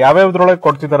ಕೊಡ್ತಾರೆ. ಯಾವ್ಯಾವ್ದ್ರೊಳಗೆ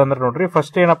ಕೊಡ್ತಿದಾರೆ ಅಂದ್ರೆ ನೋಡ್ರಿ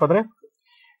ಫಸ್ಟ್ ಏನಪ್ಪ ಅಂದ್ರೆ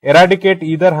eradicate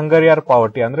either Hungary R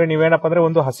poverty, ಅಂದ್ರೆ ನೀವೇನಪ್ಪ ಅಂದ್ರೆ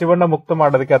ಒಂದು ಹಸಿವನ್ನ ಮುಕ್ತ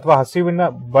ಮಾಡೋದಕ್ಕೆ ಅಥವಾ ಹಸಿವನ್ನ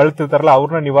ಬಳಲ್ತಿರ್ತಾರಲ್ಲ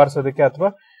ಅವ್ರನ್ನ ನಿವಾರಿಸೋದಕ್ಕೆ ಅಥವಾ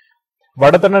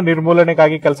ಬಡತನ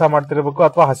ನಿರ್ಮೂಲನೆಗಾಗಿ ಕೆಲಸ ಮಾಡ್ತಿರ್ಬೇಕು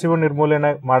ಅಥವಾ ಹಸಿವು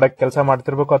ನಿರ್ಮೂಲನೆ ಮಾಡಕ್ ಕೆಲಸ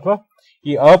ಮಾಡ್ತಿರ್ಬೇಕು ಅಥವಾ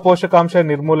ಈ ಅಪೋಷಕಾಂಶ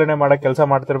ನಿರ್ಮೂಲನೆ ಮಾಡಕ್ ಕೆಲಸ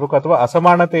ಮಾಡ್ತಿರ್ಬೇಕು ಅಥವಾ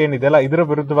ಅಸಮಾನತೆ ಏನಿದೆಯಲ್ಲ ಇದರ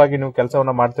ವಿರುದ್ಧವಾಗಿ ನೀವು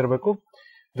ಕೆಲಸವನ್ನ ಮಾಡ್ತಿರ್ಬೇಕು.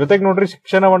 ಜೊತೆಗೆ ನೋಡ್ರಿ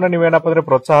ಶಿಕ್ಷಣವನ್ನ ನೀವೇನಪ್ಪ ಅಂದ್ರೆ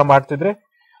ಪ್ರೋತ್ಸಾಹ ಮಾಡ್ತಿದ್ರೆ,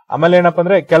 ಆಮೇಲೆ ಏನಪ್ಪ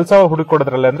ಅಂದ್ರೆ ಕೆಲಸ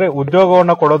ಹುಡುಕೊಡೋದ್ರಲ್ಲಿ ಅಂದ್ರೆ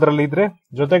ಉದ್ಯೋಗವನ್ನ ಕೊಡೋದ್ರಲ್ಲಿ ಇದ್ರೆ,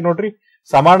 ಜೊತೆಗೆ ನೋಡ್ರಿ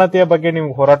ಸಮಾನತೆಯ ಬಗ್ಗೆ ನೀವು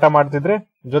ಹೋರಾಟ ಮಾಡ್ತಿದ್ರೆ,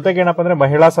 ಜೊತೆಗೆ ಏನಪ್ಪ ಅಂದ್ರೆ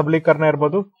ಮಹಿಳಾ ಸಬಲೀಕರಣ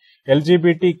ಇರ್ಬೋದು,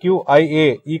 LGBTQIA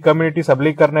ಈ ಕಮ್ಯುನಿಟಿ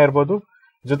ಸಬಲೀಕರಣ ಇರ್ಬೋದು,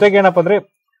 ಜೊತೆಗೆ ಏನಪ್ಪ ಅಂದ್ರೆ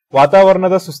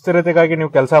ವಾತಾವರಣದ ಸುಸ್ಥಿರತೆಗಾಗಿ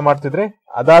ನೀವು ಕೆಲಸ ಮಾಡ್ತಿದ್ರೆ,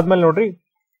 ಅದಾದ್ಮೇಲೆ ನೋಡ್ರಿ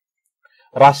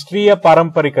ರಾಷ್ಟ್ರೀಯ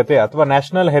ಪಾರಂಪರಿಕತೆ ಅಥವಾ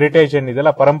ನ್ಯಾಷನಲ್ ಹೆರಿಟೇಜ್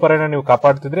ಏನಿದೆಯಲ್ಲ ಪರಂಪರೆನ ನೀವು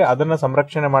ಕಾಪಾಡ್ತಿದ್ರೆ ಅದನ್ನ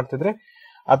ಸಂರಕ್ಷಣೆ ಮಾಡ್ತಿದ್ರೆ,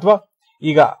 ಅಥವಾ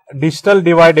ಈಗ ಡಿಜಿಟಲ್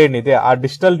ಡಿವೈಡ್ ಏನಿದೆ ಆ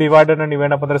ಡಿಜಿಟಲ್ ಡಿವೈಡ್ ಅನ್ನ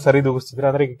ನೀವೇನಪ್ಪ ಅಂದ್ರೆ ಸರಿದೂಗಿಸ್ತಿದ್ರೆ,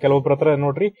 ಅಂದ್ರೆ ಈಗ ಕೆಲವೊಬ್ಬರ ಹತ್ರ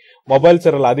ನೋಡ್ರಿ ಮೊಬೈಲ್ಸ್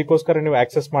ಇರಲ್ಲ, ಅದಕ್ಕೋಸ್ಕರ ನೀವು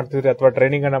ಆಕ್ಸೆಸ್ ಮಾಡ್ತಿದ್ರಿ ಅಥವಾ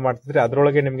ಟ್ರೈನಿಂಗ್ ಅನ್ನ ಮಾಡ್ತಿದ್ರೆ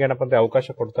ಅದ್ರೊಳಗೆ ನಿಮ್ಗೆ ಏನಪ್ಪ ಅಂದ್ರೆ ಅವಕಾಶ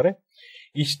ಕೊಡ್ತಾರೆ.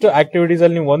 ಇಷ್ಟು ಆಕ್ಟಿವಿಟೀಸ್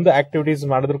ಅಲ್ಲಿ ನೀವು ಒಂದು ಆಕ್ಟಿವಿಟೀಸ್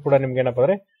ಮಾಡಿದ್ರು ಕೂಡ ನಿಮ್ಗೆ ಏನಪ್ಪ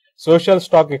ಅಂದ್ರೆ ಸೋಷಿಯಲ್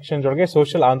ಸ್ಟಾಕ್ ಎಕ್ಸ್ಚೇಂಜ್ ಒಳಗೆ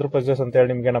ಸೋಷಿಯಲ್ ಆಂಟ್ರಪ್ರೈಸಸ್ ಅಂತ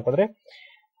ಹೇಳಿ ನಿಮ್ಗೆ ಏನಪ್ಪ ಅಂದ್ರೆ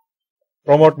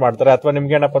ಪ್ರಮೋಟ್ ಮಾಡ್ತಾರೆ ಅಥವಾ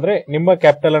ನಿಮ್ಗೆ ಏನಪ್ಪ ಅಂದ್ರೆ ನಿಮ್ಮ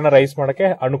ಕ್ಯಾಪಿಟಲ್ ಅನ್ನ ರೈಸ್ ಮಾಡಕ್ಕೆ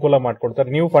ಅನುಕೂಲ ಮಾಡ್ಕೊಡ್ತಾರೆ,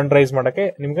 ನೀವು ಫಂಡ್ ರೈಸ್ ಮಾಡಕ್ಕೆ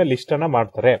ನಿಮ್ಗೆ ಲಿಸ್ಟ್ ಅನ್ನ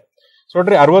ಮಾಡ್ತಾರೆ. ಸೊ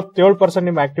ನೋಡ್ರಿ 67%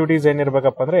 ನಿಮ್ಮ ಆಕ್ಟಿವಿಟೀಸ್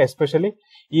ಏನಿರ್ಬೇಕಪ್ಪ ಅಂದ್ರೆ ಎಸ್ಪೆಷಲಿ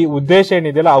ಈ ಉದ್ದೇಶ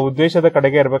ಏನಿದೆಯಲ್ಲ ಆ ಉದ್ದೇಶದ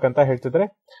ಕಡೆಗೆ ಇರ್ಬೇಕಂತ ಹೇಳ್ತಿದ್ರೆ.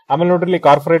 ಆಮೇಲೆ ನೋಡ್ರಿ ಇಲ್ಲಿ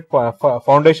ಕಾರ್ಪೊರೇಟ್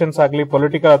ಫೌಂಡೇಶನ್ಸ್ ಆಗ್ಲಿ,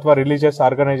 ಪೊಲಿಟಿಕಲ್ ಅಥವಾ ರಿಲಿಜಿಯಸ್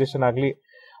ಆರ್ಗನೈಸೇಷನ್ ಆಗ್ಲಿ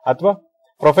ಅಥವಾ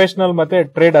ಪ್ರೊಫೆಷನಲ್ ಮತ್ತೆ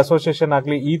ಟ್ರೇಡ್ ಅಸೋಸಿಯೇಷನ್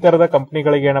ಆಗ್ಲಿ ಈ ತರದ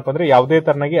ಕಂಪನಿಗಳಿಗೆ ಏನಪ್ಪ ಅಂದ್ರೆ ಯಾವುದೇ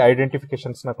ತರನಾಗಿ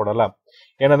ಐಡೆಂಟಿಫಿಕೇಶನ್ಸ್ ನ ಕೊಡಲ್ಲ.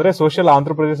 ಏನಂದ್ರೆ ಸೋಷಿಯಲ್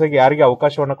ಆಂಟ್ರಪ್ರೈಸಸ್ ಯಾರಿಗೆ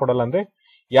ಅವಕಾಶವನ್ನ ಕೊಡಲ್ಲ ಅಂದ್ರೆ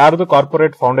ಯಾರ್ದು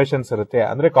ಕಾರ್ಪೊರೇಟ್ ಫೌಂಡೇಶನ್ಸ್ ಇರುತ್ತೆ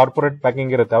ಅಂದ್ರೆ ಕಾರ್ಪೊರೇಟ್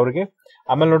ಪ್ಯಾಕಿಂಗ್ ಇರುತ್ತೆ ಅವ್ರಿಗೆ.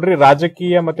 ಆಮೇಲೆ ನೋಡ್ರಿ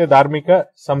ರಾಜಕೀಯ ಮತ್ತೆ ಧಾರ್ಮಿಕ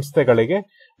ಸಂಸ್ಥೆಗಳಿಗೆ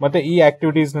ಮತ್ತೆ ಈ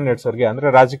ಆಕ್ಟಿವಿಟೀಸ್ ನ ನಡೆಸೋರ್ಗೆ ಅಂದ್ರೆ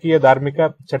ರಾಜಕೀಯ ಧಾರ್ಮಿಕ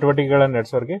ಚಟುವಟಿಕೆಗಳನ್ನ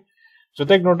ನಡೆಸೋರ್ಗೆ,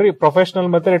 ಜೊತೆಗೆ ನೋಡ್ರಿ ಪ್ರೊಫೆಷನಲ್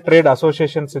ಮತ್ತೆ ಟ್ರೇಡ್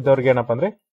ಅಸೋಸಿಯೇಷನ್ಸ್ ಇದ್ದವ್ರಿಗೆ ಏನಪ್ಪ ಅಂದ್ರೆ,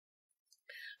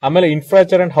 ಆಮೇಲೆ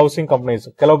ಇನ್ಫ್ರಾಸ್ಟ್ರಕ್ಚರ್ ಅಂಡ್ ಹೌಸಿಂಗ್ ಕಂಪನೀಸ್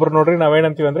ಕೆಲವೊಬ್ರು ನೋಡ್ರಿ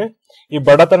ನಾವೇನಂತೀವಿ ಅಂದ್ರೆ ಈ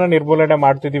ಬಡತನ ನಿರ್ಮೂಲನೆ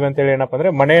ಮಾಡ್ತಿದೀವಿ ಅಂತ ಹೇಳಿ ಏನಪ್ಪ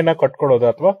ಅಂದ್ರೆ ಮನೆಯನ್ನ ಕಟ್ಕೊಡೋದು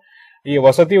ಅಥವಾ ಈ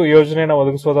ವಸತಿ ಯೋಜನೆಯನ್ನ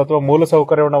ಒದಗಿಸೋದು ಅಥವಾ ಮೂಲ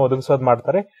ಸೌಕರ್ಯವನ್ನ ಒದಗಿಸೋದು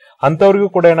ಮಾಡ್ತಾರೆ, ಅಂತವ್ರಿಗೂ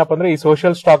ಕೂಡ ಏನಪ್ಪಾ ಅಂದ್ರೆ ಈ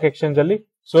ಸೋಷಿಯಲ್ ಸ್ಟಾಕ್ ಎಕ್ಸ್ಚೇಂಜ್ ಅಲ್ಲಿ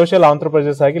ಸೋಷಿಯಲ್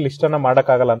ಆಂಟ್ರಪ್ರೈಸಸ್ ಆಗಿ ಲಿಸ್ಟ್ ಅನ್ನ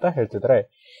ಮಾಡಕ್ಕಾಗಲ್ಲ ಅಂತ ಹೇಳ್ತಿದ್ದಾರೆ.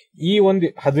 ಈ ಒಂದು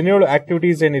 17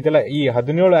 ಆಕ್ಟಿವಿಟೀಸ್ ಏನಿದೆಯಲ್ಲ, ಈ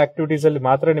 17 ಆಕ್ಟಿವಿಟೀಸ್ ಅಲ್ಲಿ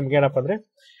ಮಾತ್ರ ನಿಮ್ಗೆ ಏನಪ್ಪಾ ಅಂದ್ರೆ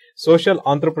ಸೋಷಿಯಲ್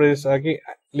ಆಂಟ್ರಪ್ರೈಸಸ್ ಆಗಿ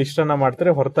ಲಿಸ್ಟ್ ಅನ್ನ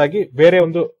ಮಾಡ್ತಾರೆ, ಹೊರತಾಗಿ ಬೇರೆ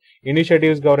ಒಂದು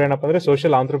ಇನಿಷಿಯೇಟಿವ್ಸ್ ಅವ್ರು ಏನಪ್ಪಾ ಅಂದ್ರೆ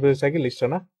ಸೋಷಿಯಲ್ ಆಂಟ್ರಪ್ರೈಸಸ್ ಆಗಿ ಲಿಸ್ಟ್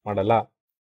ಅನ್ನ ಮಾಡಲ್ಲ.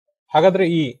 ಹಾಗಾದ್ರೆ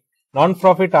ಈ ನಾನ್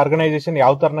ಪ್ರಾಫಿಟ್ ಆರ್ಗನೈಸೇಷನ್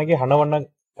ಯಾವ ತರನಾಗಿ ಹಣವನ್ನ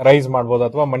ರೈಸ್ ಮಾಡಬಹುದು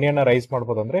ಅಥವಾ ಮನಿಯನ್ನ ರೈಸ್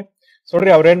ಮಾಡಬಹುದು ಅಂದ್ರೆ,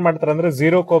 ನೋಡ್ರಿ ಅವ್ರೇನ್ ಮಾಡ್ತಾರೆ ಅಂದ್ರೆ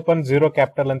ಝೀರೋ ಕೂಪನ್ ಝೀರೋ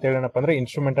ಕ್ಯಾಪಿಟಲ್ ಅಂತ ಹೇಳಿ ಏನಪ್ಪಾ ಅಂದ್ರೆ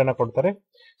ಇನ್ಸ್ಟ್ರೂಮೆಂಟ್ ಅನ್ನ ಕೊಡ್ತಾರೆ.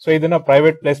 ಸೊ ಇದನ್ನ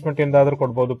ಪ್ರೈವೇಟ್ ಪ್ಲೇಸ್ಮೆಂಟ್ ಇಂದ ಆದ್ರೂ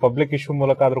ಕೊಡಬಹುದು, ಪಬ್ಲಿಕ್ ಇಶ್ಯೂ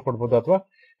ಮೂಲಕ ಆದ್ರೂ ಕೊಡಬಹುದು, ಅಥವಾ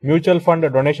ಮ್ಯೂಚುವಲ್ ಫಂಡ್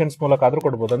ಡೊನೇಷನ್ಸ್ ಮೂಲಕ ಆದ್ರೂ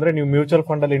ಕೊಡಬಹುದು. ಅಂದ್ರೆ ನೀವು ಮ್ಯೂಚುವಲ್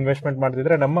ಫಂಡ್ ಅಲ್ಲಿ ಇನ್ವೆಸ್ಟ್ಮೆಂಟ್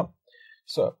ಮಾಡಿದ್ರೆ ನಮ್ಮ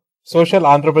ಸೋಷಿಯಲ್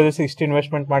ಆಂಟ್ರಪ್ರೈಸಸ್ ಇಷ್ಟು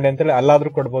ಇನ್ವೆಸ್ಟ್ಮೆಂಟ್ ಮಾಡಿ ಅಂತೇಳಿ ಅಲ್ಲಾದ್ರೂ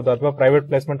ಕೊಡಬಹುದು, ಅಥವಾ ಪ್ರೈವೇಟ್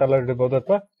ಪ್ಲೇಸ್ಮೆಂಟ್ ಅಲ್ಲ ಇಡಬಹುದು,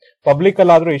 ಅಥವಾ ಪಬ್ಲಿಕ್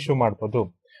ಅಲ್ಲಾದ್ರೂ ಇಶ್ಯೂ ಮಾಡಬಹುದು.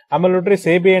 ಆಮೇಲೆ ನೋಡ್ರಿ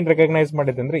ಸೇಬಿ ಏನ್ ರೆಕಗ್ನೈಸ್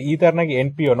ಮಾಡಿದೆ ಅಂದ್ರೆ ಈ ತರನಾಗಿ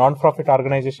NPO ನಾನ್ ಪ್ರಾಫಿಟ್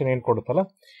ಆರ್ಗನೈಸೇಷನ್ ಏನ್ ಕೊಡುತ್ತಲ್ಲ,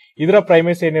 ಇದರ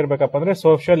ಪ್ರೈಮೇಸ್ ಏನಿರ್ಬೇಕಪ್ಪ ಅಂದ್ರೆ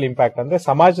ಸೋಷಿಯಲ್ ಇಂಪ್ಯಾಕ್ಟ್, ಅಂದ್ರೆ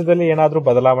ಸಮಾಜದಲ್ಲಿ ಏನಾದ್ರೂ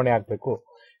ಬದಲಾವಣೆ ಆಗ್ಬೇಕು.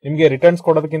 ನಿಮ್ಗೆ ರಿಟರ್ನ್ಸ್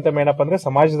ಕೊಡೋದಕ್ಕಿಂತ ಏನಪ್ಪಾ ಅಂದ್ರೆ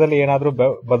ಸಮಾಜದಲ್ಲಿ ಏನಾದ್ರೂ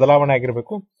ಬದಲಾವಣೆ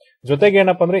ಆಗಿರ್ಬೇಕು. ಜೊತೆಗೆ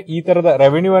ಏನಪ್ಪಾ ಅಂದ್ರೆ ಈ ತರದ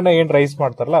ರೆವೆನ್ಯೂ ಅನ್ನ ಏನ್ ರೈಸ್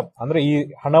ಮಾಡ್ತಾರಲ್ಲ, ಅಂದ್ರೆ ಈ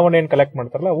ಹಣವನ್ನ ಏನ್ ಕಲೆಕ್ಟ್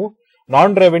ಮಾಡ್ತಾರಲ್ಲ, ಅವು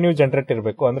ನಾನ್ ರೆವೆನ್ಯೂ ಜನರೇಟ್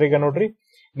ಇರಬೇಕು. ಅಂದ್ರೆ ಈಗ ನೋಡ್ರಿ,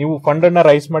 ನೀವು ಫಂಡ್ ಅನ್ನ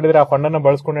ರೈಸ್ ಮಾಡಿದ್ರೆ ಆ ಫಂಡ್ ಅನ್ನ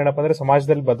ಬಳಸ್ಕೊಂಡು ಏನಪ್ಪಾ ಅಂದ್ರೆ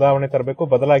ಸಮಾಜದಲ್ಲಿ ಬದಲಾವಣೆ ತರಬೇಕು,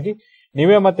 ಬದಲಾಗಿ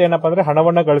ನೀವೇ ಮತ್ತೆ ಏನಪ್ಪಾ ಅಂದ್ರೆ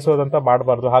ಹಣವನ್ನ ಗಳಿಸೋದಂತ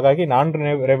ಮಾಡಬಾರ್ದು. ಹಾಗಾಗಿ ನಾನ್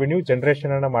ರೆವೆನ್ಯೂ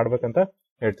ಜನರೇಷನ್ ಅನ್ನ ಮಾಡ್ಬೇಕಂತ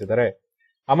ಹೇಳ್ತಿದ್ದಾರೆ.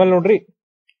 ಆಮೇಲೆ ನೋಡ್ರಿ,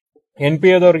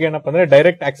 NPOದವ್ರಿಗೆ ಏನಪ್ಪಾ ಅಂದ್ರೆ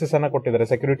ಡೈರೆಕ್ಟ್ ಆಕ್ಸೆಸ್ ಅನ್ನ ಕೊಟ್ಟಿದ್ದಾರೆ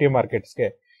ಸೆಕ್ಯೂರಿಟಿ ಮಾರ್ಕೆಟ್ಸ್ಗೆ.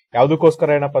 ಯಾವ್ದಕ್ಕೋಸ್ಕರ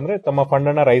ಏನಪ್ಪಾ ಅಂದ್ರೆ ತಮ್ಮ ಫಂಡ್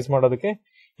ಅನ್ನ ರೈಸ್ ಮಾಡೋದಕ್ಕೆ.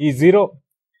 ಈ zero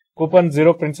coupon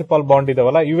zero principal bond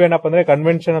ಇದಾವಲ್ಲ, ಇವೇನಪ್ಪ ಅಂದ್ರೆ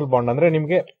ಕನ್ವೆನ್ಷನಲ್ ಬಾಂಡ್, ಅಂದ್ರೆ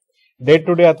ನಿಮ್ಗೆ ಡೇ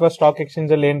ಟು ಡೇ ಅಥವಾ ಸ್ಟಾಕ್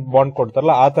ಎಕ್ಸ್ಚೇಂಜ್ ಅಲ್ಲಿ ಏನ್ ಬಾಂಡ್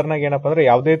ಕೊಡ್ತಾರಲ್ಲ ಆ ತರನಾಗ ಏನಪ್ಪಾ ಅಂದ್ರೆ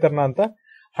ಯಾವುದೇ ತರನ ಅಂತ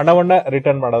ಹಣವನ್ನ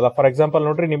ರಿಟರ್ನ್ ಮಾಡಲ್ಲ. ಫಾರ್ ಎಕ್ಸಾಂಪಲ್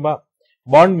ನೋಡ್ರಿ, ನಿಮ್ಮ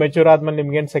ಬಾಂಡ್ ಮೆಚೂರ್ ಆದ್ಮೇಲೆ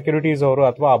ನಿಮ್ಗೇನ್ ಸೆಕ್ಯೂರಿಟೀಸ್ ಅವರು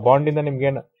ಅಥವಾ ಆ ಬಾಂಡ್ ಇಂದ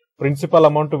ನಿಮ್ಗೇನ್ ಪ್ರಿನ್ಸಿಪಲ್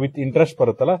ಅಮೌಂಟ್ ವಿತ್ ಇಂಟ್ರೆಸ್ಟ್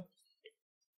ಬರುತ್ತಲ್ಲ,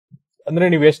 ಅಂದ್ರೆ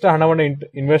ನೀವು ಎಷ್ಟು ಹಣವನ್ನ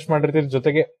ಇನ್ವೆಸ್ಟ್ ಮಾಡಿರ್ತೀರಿ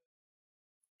ಜೊತೆಗೆ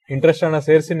ಇಂಟ್ರೆಸ್ಟ್ ಅನ್ನ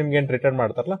ಸೇರಿಸಿ ನಿಮ್ಗೆ ಏನ್ ರಿಟರ್ನ್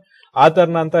ಮಾಡ್ತಾರಲ್ಲ ಆ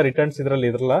ತರನ ಅಂತ ರಿಟರ್ನ್ಸ್ ಇದ್ರಲ್ಲಿ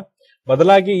ಇರಲ್ಲ.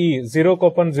 ಬದಲಾಗಿ ಈ ಝೀರೋ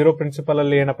ಕೂಪನ್ ಝೀರೋ ಪ್ರಿನ್ಸಿಪಲ್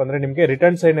ಅಲ್ಲಿ ಏನಪ್ಪಾ ಅಂದ್ರೆ ನಿಮ್ಗೆ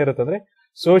ರಿಟರ್ನ್ಸ್ ಏನಿರುತ್ತೆ ಅಂದ್ರೆ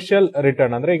ಸೋಷಿಯಲ್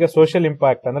ರಿಟರ್ನ್, ಅಂದ್ರೆ ಈಗ ಸೋಷಿಯಲ್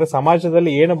ಇಂಪ್ಯಾಕ್ಟ್, ಅಂದ್ರೆ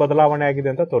ಸಮಾಜದಲ್ಲಿ ಏನು ಬದಲಾವಣೆ ಆಗಿದೆ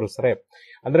ಅಂತ ತೋರಿಸ್ತಾರೆ.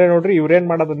 ಅಂದ್ರೆ ನೋಡ್ರಿ, ಇವ್ರೇನ್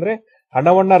ಮಾಡೋದಂದ್ರೆ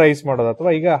ಹಣವನ್ನ ರೈಸ್ ಮಾಡೋದು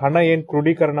ಅಥವಾ ಈಗ ಹಣ ಏನ್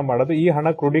ಕ್ರೋಢೀಕರಣ ಮಾಡೋದು, ಈ ಹಣ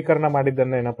ಕ್ರೋಢೀಕರಣ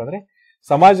ಮಾಡಿದ್ದನ್ನ ಏನಪ್ಪಾ ಅಂದ್ರೆ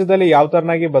ಸಮಾಜದಲ್ಲಿ ಯಾವ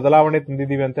ತರನಾಗಿ ಬದಲಾವಣೆ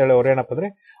ತಂದಿದೀವಿ ಅಂತ ಹೇಳಿ ಅವ್ರೇನಪ್ಪ ಅಂದ್ರೆ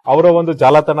ಅವರ ಒಂದು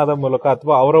ಜಾಲತಾಣದ ಮೂಲಕ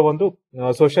ಅಥವಾ ಅವರ ಒಂದು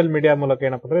ಸೋಷಿಯಲ್ ಮೀಡಿಯಾ ಮೂಲಕ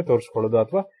ಏನಪ್ಪಾ ಅಂದ್ರೆ ತೋರಿಸ್ಕೊಳ್ಳೋದು,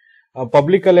 ಅಥವಾ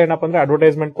ಪಬ್ಲಿಕ್ ಅಲ್ಲಿ ಏನಪ್ಪಾ ಅಂದ್ರೆ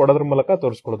ಅಡ್ವರ್ಟೈಸ್ಮೆಂಟ್ ಕೊಡೋದ್ರ ಮೂಲಕ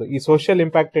ತೋರಿಸ್ಕೊಳ್ಳೋದು. ಈ ಸೋಷಿಯಲ್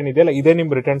ಇಂಪ್ಯಾಕ್ಟ್ ಏನಿದೆಯಲ್ಲ ಇದೇ ನಿಮ್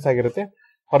ರಿಟರ್ನ್ಸ್ ಆಗಿರುತ್ತೆ,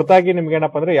 ಹೊರತಾಗಿ ನಿಮ್ಗೆ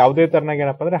ಏನಪ್ಪಾ ಅಂದ್ರೆ ಯಾವುದೇ ತರನಾಗಿ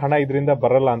ಏನಪ್ಪಾ ಅಂದ್ರೆ ಹಣ ಇದರಿಂದ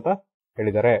ಬರಲ್ಲ ಅಂತ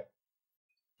ಹೇಳಿದ್ದಾರೆ.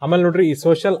 ಆಮೇಲೆ ನೋಡ್ರಿ, ಈ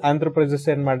ಸೋಷಿಯಲ್ ಆಂಟ್ರಪ್ರೈಸಸ್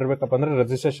ಏನ್ ಮಾಡಿರ್ಬೇಕಪ್ಪ ಅಂದ್ರೆ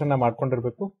ರಿಜಿಸ್ಟ್ರೇಷನ್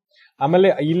ಮಾಡ್ಕೊಂಡಿರ್ಬೇಕು. ಆಮೇಲೆ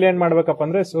ಇಲ್ಲಿ ಏನ್ ಮಾಡ್ಬೇಕಪ್ಪ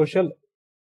ಅಂದ್ರೆ ಸೋಷಿಯಲ್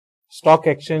ಸ್ಟಾಕ್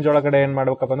ಎಕ್ಸ್ಚೇಂಜ್ ಒಳಗಡೆ ಏನ್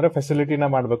ಮಾಡ್ಬೇಕಪ್ಪ ಅಂದ್ರೆ ಫೆಸಿಲಿಟಿನ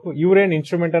ಮಾಡ್ಬೇಕು. ಇವ್ರೇನ್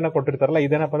ಇನ್ಸ್ಟ್ರೂಮೆಂಟ್ ಅನ್ನ ಕೊಟ್ಟಿರ್ತಾರಲ್ಲ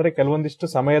ಇದೇನಪ್ಪ ಅಂದ್ರೆ ಕೆಲವೊಂದಿಷ್ಟು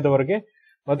ಸಮಯದವರೆಗೆ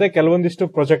ಮತ್ತೆ ಕೆಲವೊಂದಿಷ್ಟು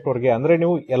ಪ್ರಾಜೆಕ್ಟ್ ವರ್ಗೆ, ಅಂದ್ರೆ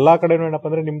ನೀವು ಎಲ್ಲಾ ಕಡೆನೂ ಏನಪ್ಪಾ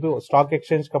ಅಂದ್ರೆ ನಿಮ್ದು ಸ್ಟಾಕ್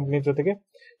ಎಕ್ಸ್ಚೇಂಜ್ ಕಂಪನಿ ಜೊತೆಗೆ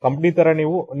ಕಂಪನಿ ತರ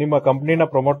ನೀವು ನಿಮ್ಮ ಕಂಪನಿನ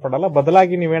ಪ್ರಮೋಟ್ ಮಾಡಲ್ಲ.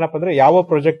 ಬದಲಾಗಿ ನೀವೇನಪ್ಪ ಅಂದ್ರೆ ಯಾವ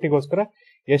ಪ್ರಾಜೆಕ್ಟಿಗೋಸ್ಕರ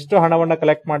ಎಷ್ಟು ಹಣವನ್ನ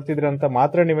ಕಲೆಕ್ಟ್ ಮಾಡ್ತಿದ್ರಿ ಅಂತ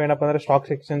ಮಾತ್ರ ನೀವೇನಪ್ಪ ಅಂದ್ರೆ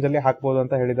ಸ್ಟಾಕ್ ಎಕ್ಸ್ಚೇಂಜ್ ಅಲ್ಲಿ ಹಾಕ್ಬಹುದು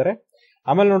ಅಂತ ಹೇಳಿದ್ದಾರೆ.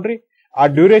 ಆಮೇಲೆ ನೋಡ್ರಿ, ಆ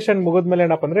ಡ್ಯೂರೇಷನ್ ಮುಗಿದ್ಮೇಲೆ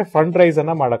ಏನಪ್ಪಾ ಅಂದ್ರೆ ಫಂಡ್ ರೈಸ್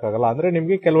ಅನ್ನ ಮಾಡಕ್ಕಾಗಲ್ಲ. ಅಂದ್ರೆ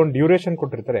ನಿಮ್ಗೆ ಕೆಲವೊಂದು ಡ್ಯೂರೇಷನ್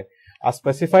ಕೊಟ್ಟಿರ್ತಾರೆ, ಆ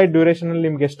ಸ್ಪೆಸಿಫೈಡ್ ಡ್ಯೂರೇಷನ್ ಅಲ್ಲಿ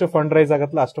ನಿಮ್ಗೆ ಎಷ್ಟು ಫಂಡ್ ರೈಸ್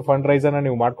ಆಗತ್ತಲ್ಲ ಅಷ್ಟು ಫಂಡ್ ರೈಸ್ ಅನ್ನ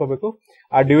ನೀವು ಮಾಡ್ಕೋಬೇಕು.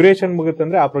 ಆ ಡ್ಯೂರೇಷನ್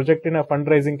ಮುಗುತ್ತಂದ್ರೆ ಆ ಪ್ರಾಜೆಕ್ಟಿನ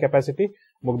ಫಂಡ್ ರೈಸಿಂಗ್ ಕೆಪಾಸಿಟಿ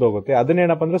ಮುಗ್ದೋಗುತ್ತೆ.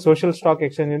 ಅದನ್ನೇನಪ್ಪ ಅಂದ್ರೆ ಸೋಷಿಯಲ್ ಸ್ಟಾಕ್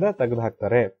ಎಕ್ಸ್ಚೇಂಜ್ ಇಂದ ತೆಗೆದು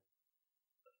ಹಾಕ್ತಾರೆ.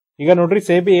 ಈಗ ನೋಡ್ರಿ,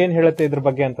 ಸೇಬಿ ಏನ್ ಹೇಳುತ್ತೆ ಇದ್ರ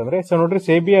ಬಗ್ಗೆ ಅಂತಂದ್ರೆ, ಸೊ ನೋಡ್ರಿ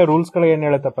ಸೇಬಿಯ ರೂಲ್ಸ್ ಗಳು ಏನ್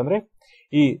ಹೇಳುತ್ತಪ್ಪ ಅಂದ್ರೆ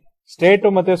ಈ ಸ್ಟೇಟ್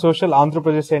ಮತ್ತೆ ಸೋಷಿಯಲ್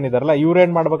ಆಂಟ್ರಪ್ರೈಸಸ್ ಏನಿದಾರಲ್ಲ ಇವ್ರು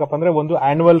ಏನ್ ಮಾಡ್ಬೇಕಪ್ಪ ಅಂದ್ರೆ ಒಂದು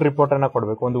ಆನ್ಯುವಲ್ ರಿಪೋರ್ಟ್ ಅನ್ನ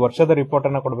ಕೊಡಬೇಕು, ಒಂದು ವರ್ಷದ ರಿಪೋರ್ಟ್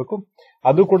ಅನ್ನ ಕೊಡಬೇಕು.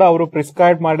 ಅದು ಕೂಡ ಅವರು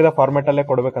ಪ್ರಿಸ್ಕ್ರೈಬ್ ಮಾಡಿದ ಫಾರ್ಮೆಟ್ ಅಲ್ಲೇ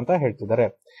ಕೊಡ್ಬೇಕಂತ ಹೇಳ್ತಿದ್ದಾರೆ.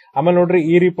 ಆಮೇಲೆ ನೋಡ್ರಿ,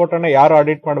 ಈ ರಿಪೋರ್ಟ್ ಅನ್ನ ಯಾರು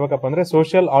ಆಡಿಟ್ ಮಾಡ್ಬೇಕಪ್ಪ ಅಂದ್ರೆ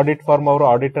ಸೋಷಿಯಲ್ ಆಡಿಟ್ ಫಾರ್ಮ್ ಅವರು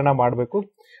ಆಡಿಟ್ ಅನ್ನ ಮಾಡಬೇಕು.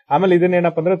 ಆಮೇಲೆ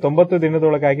ಇದನ್ನೇನಪ್ಪ ಅಂದ್ರೆ 90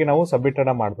 ದಿನದೊಳಗಾಗಿ ನಾವು ಸಬ್ಮಿಟ್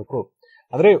ಅನ್ನ ಮಾಡಬೇಕು.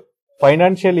 ಅಂದ್ರೆ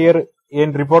ಫೈನಾನ್ಷಿಯಲ್ ಇಯರ್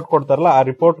ಏನ್ ರಿಪೋರ್ಟ್ ಕೊಡ್ತಾರಲ್ಲ ಆ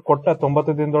ರಿಪೋರ್ಟ್ ಕೊಟ್ಟ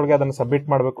 90 ದಿನದೊಳಗೆ ಅದನ್ನ ಸಬ್ಮಿಟ್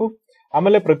ಮಾಡಬೇಕು.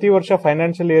 ಆಮೇಲೆ ಪ್ರತಿ ವರ್ಷ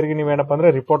ಫೈನಾನ್ಷಿಯಲ್ ಇಯರ್ಗೆ ನೀವೇನಪ್ಪ ಅಂದ್ರೆ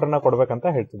ರಿಪೋರ್ಟ್ ಅನ್ನ ಕೊಡ್ಬೇಕಂತ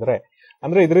ಹೇಳ್ತಿದ್ದಾರೆ.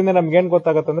 ಅಂದ್ರೆ ಇದರಿಂದ ನಮ್ಗೆ ಏನ್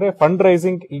ಗೊತ್ತಾಗತ್ತಂದ್ರೆ ಫಂಡ್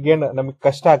ರೈಸಿಂಗ್ ಈಗೇನ್ ನಮ್ಗೆ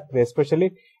ಕಷ್ಟ ಆಗ್ತಿದೆ, ಎಸ್ಪೆಷಲಿ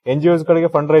NGOs ಗಳಿಗೆ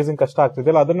ಫಂಡ್ ರೈಸಿಂಗ್ ಕಷ್ಟ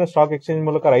ಆಗ್ತಿದೆ, ಅದನ್ನ ಸ್ಟಾಕ್ ಎಕ್ಸ್ಚೇಂಜ್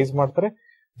ಮೂಲಕ ರೈಸ್ ಮಾಡ್ತಾರೆ.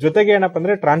 ಜೊತೆಗೆ ಏನಪ್ಪ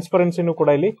ಅಂದ್ರೆ ಟ್ರಾನ್ಸ್ಪರೆನ್ಸಿನೂ ಕೂಡ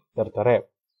ಇಲ್ಲಿ ತರ್ತಾರೆ.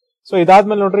 ಸೊ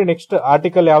ಇದಾದ್ಮೇಲೆ ನೋಡ್ರಿ, ನೆಕ್ಸ್ಟ್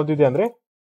ಆರ್ಟಿಕಲ್ ಯಾವ್ದಿದೆ ಅಂದ್ರೆ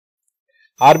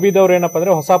RB ದವ್ರು ಏನಪ್ಪ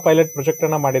ಅಂದ್ರೆ ಹೊಸ ಪೈಲಟ್ ಪ್ರಾಜೆಕ್ಟ್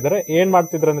ಅನ್ನ ಮಾಡಿದ್ದಾರೆ. ಏನ್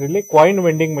ಮಾಡ್ತಿದ್ರು ಅಂದ್ರೆ ಇಲ್ಲಿ ಕಾಯಿನ್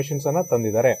ವೆಂಡಿಂಗ್ ಮಷಿನ್ಸ್ ಅನ್ನ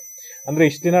ತಂದಿದ್ದಾರೆ. ಅಂದ್ರೆ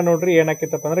ಇಷ್ಟ ದಿನ ನೋಡ್ರಿ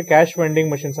ಏನಾಕಿತ್ತಪ್ಪ ಅಂದ್ರೆ ಕ್ಯಾಶ್ ವೆಂಡಿಂಗ್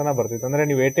ಮಷಿನ್ಸ್ ಅನ್ನ ಬರ್ತಿತ್ತು. ಅಂದ್ರೆ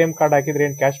ನೀವು ATM ಕಾರ್ಡ್ ಹಾಕಿದ್ರೆ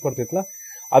ಏನ್ ಕ್ಯಾಶ್ ಬರ್ತಿತ್ತಲ್ಲ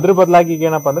ಅದ್ರ ಬದಲಾಗಿ ಈಗ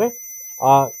ಏನಪ್ಪ ಅಂದ್ರೆ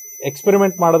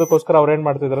ಎಕ್ಸ್ಪೆರಿಮೆಂಟ್ ಮಾಡೋದಕ್ಕೋಸ್ಕರ ಅವ್ರು ಏನ್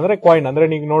ಮಾಡ್ತಿದ್ರು ಅಂದ್ರೆ ಕಾಯಿನ್, ಅಂದ್ರೆ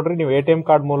ನೀವು ನೋಡ್ರಿ ನೀವು ATM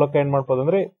ಕಾರ್ಡ್ ಮೂಲಕ ಏನ್ ಮಾಡ್ಬೋದು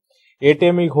ಅಂದ್ರೆ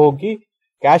ATM ಗೆ ಹೋಗಿ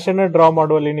ಕ್ಯಾಶ್ ಅನ್ನ ಡ್ರಾ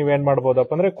ಮಾಡುವಲ್ಲಿ ನೀವ್ ಏನ್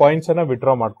ಮಾಡ್ಬೋದಪ್ಪ ಅಂದ್ರೆ ಕಾಯಿನ್ಸ್ ಅನ್ನ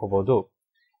ವಿಡ್ರಾ ಮಾಡ್ಕೋಬಹುದು.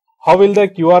 How will the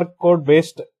QR code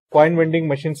based coin vending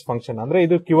machines function, ಅಂದ್ರೆ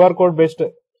ಇದು QR code based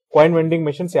coin vending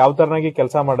machines ಯಾವ ತರನಾಗಿ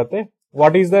ಕೆಲಸ ಮಾಡುತ್ತೆ.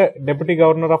 What is the deputy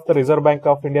governor of the reserve bank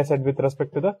of India shed with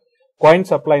respect to the coin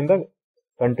supply in the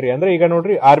country. ಅಂದ್ರೆ ಈಗ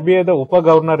ನೋಡ್ರಿ, RBI the ಉಪ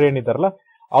ಗವರ್ನರ್ ಏನಿದಾರಲ್ಲ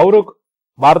ಅವರು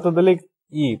ಭಾರತದಲ್ಲಿ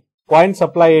ಈ ಕಾಯಿನ್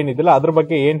ಸಪ್ಲೈ ಏನಿದಿಲ್ಲ ಅದ್ರ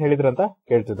ಬಗ್ಗೆ ಏನ್ ಹೇಳಿದ್ರಂತ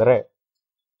ಕೇಳ್ತಿದ್ದಾರೆ.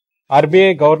 RBI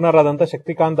ಗವರ್ನರ್ ಆದಂತ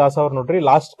ಶಕ್ತಿಕಾಂತ್ ದಾಸ್ ಅವ್ರು ನೋಡ್ರಿ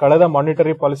ಕಳೆದ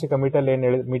ಮಾನಿಟರಿ ಪಾಲಿಸಿ ಕಮಿಟಿಯಲ್ಲಿ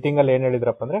ಮೀಟಿಂಗ್ ಅಲ್ಲಿ ಏನ್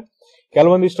ಹೇಳಿದ್ರಪ್ಪ ಅಂದ್ರೆ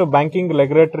ಕೆಲವೊಂದಿಷ್ಟು ಬ್ಯಾಂಕಿಂಗ್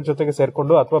ರೆಗ್ಯುಲೇಟರ್ ಜೊತೆಗೆ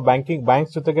ಸೇರ್ಕೊಂಡು ಅಥವಾ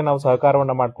ಬ್ಯಾಂಕ್ಸ್ ಜೊತೆಗೆ ನಾವು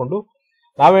ಸಹಕಾರವನ್ನ ಮಾಡ್ಕೊಂಡು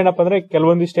ನಾವೇನಪ್ಪ ಅಂದ್ರೆ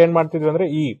ಕೆಲವೊಂದಿಷ್ಟು ಏನ್ ಮಾಡ್ತಿದ್ವಿ ಅಂದ್ರೆ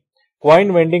ಈ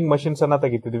ಕಾಯಿನ್ ವೆಂಡಿಂಗ್ ಮಷಿನ್ಸ್ ಅನ್ನ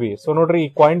ತೆಗಿತಿದ್ವಿ. ಸೊ ನೋಡ್ರಿ ಈ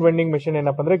ಕಾಯಿನ್ ವೆಂಡಿಂಗ್ ಮಷಿನ್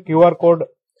ಏನಪ್ಪ ಅಂದ್ರೆ QR ಕೋಡ್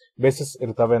ಬೇಸಿಸ್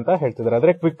ಇರ್ತವೆ ಅಂತ ಹೇಳ್ತಿದ್ದಾರೆ.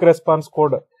 ಅಂದ್ರೆ ಕ್ವಿಕ್ ರೆಸ್ಪಾನ್ಸ್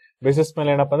ಕೋಡ್ ಬೇಸಿಸ್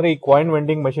ಮೇಲೆ ಏನಪ್ಪ ಅಂದ್ರೆ ಈ ಕಾಯಿನ್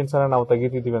ವೆಂಡಿಂಗ್ ಮಷಿನ್ಸ್ ಅನ್ನ ನಾವು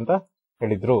ತೆಗಿತಿದೀವಿ ಅಂತ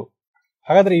ಹೇಳಿದ್ರು.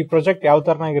 ಹಾಗಾದ್ರೆ ಈ ಪ್ರಾಜೆಕ್ಟ್ ಯಾವ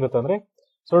ತರನಾಗಿರುತ್ತೆ ಅಂದ್ರೆ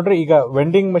ಸೊ ನೋಡ್ರಿ ಈಗ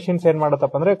ವೆಂಡಿಂಗ್ ಮಷಿನ್ಸ್ ಏನ್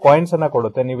ಮಾಡತ್ತಪ್ಪ ಅಂದ್ರೆ ಕಾಯಿನ್ಸ್ ಅನ್ನ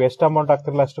ಕೊಡುತ್ತೆ. ನೀವು ಎಷ್ಟು ಅಮೌಂಟ್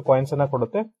ಆಗ್ತಿರಲ್ಲ ಅಷ್ಟು ಕಾಯಿನ್ಸ್ ಅನ್ನ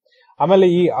ಕೊಡುತ್ತೆ. ಆಮೇಲೆ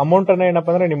ಈ ಅಮೌಂಟ್ ಅನ್ನ ಏನಪ್ಪ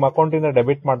ಅಂದ್ರೆ ನಿಮ್ಮ ಅಕೌಂಟ್ ಇಂದ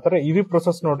ಡೆಬಿಟ್ ಮಾಡ್ತಾರೆ. ಇದು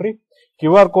ಪ್ರೊಸೆಸ್ ನೋಡ್ರಿ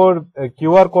ಕ್ಯೂ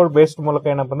ಆರ್ ಕೋಡ್ ಬೇಸ್ಡ್ ಮೂಲಕ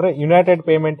ಏನಪ್ಪ ಅಂದ್ರೆ ಯುನೈಟೆಡ್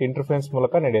ಪೇಮೆಂಟ್ ಇಂಟರ್ಫೇಸ್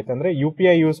ಮೂಲಕ ನಡೆಯುತ್ತೆ. ಅಂದ್ರೆ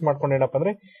UPI ಯೂಸ್ ಮಾಡ್ಕೊಂಡು ಏನಪ್ಪ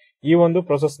ಅಂದ್ರೆ ಈ ಒಂದು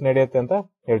ಪ್ರೊಸೆಸ್ ನಡೆಯುತ್ತೆ ಅಂತ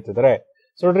ಹೇಳ್ತಿದ್ದಾರೆ.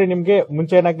 ಸೊ ನೋಡ್ರಿ ನಿಮ್ಗೆ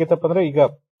ಮುಂಚೆ ಏನಾಗಿತ್ತಪ್ಪ ಅಂದ್ರೆ ಈಗ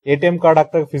ATM ಕಾರ್ಡ್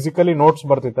ಹಾಕ್ದಾಗ ಫಿಸಿಕಲಿ ನೋಟ್ಸ್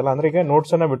ಬರ್ತಿತ್ತಲ್ಲ, ಅಂದ್ರೆ ಈಗ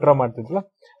ನೋಟ್ಸ್ ಅನ್ನ ವಿಡ್ರಾ ಮಾಡ್ತಿದ್ಲ,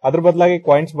 ಅದ್ರ ಬದಲಾಗಿ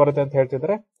ಕಾಯಿನ್ಸ್ ಬರುತ್ತೆ ಅಂತ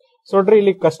ಹೇಳ್ತಿದ್ದಾರೆ. ಸೊ ನೋಡ್ರಿ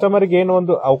ಇಲ್ಲಿ ಕಸ್ಟಮರ್ ಗೆ ಏನು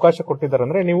ಒಂದು ಅವಕಾಶ ಕೊಟ್ಟಿದ್ದಾರೆ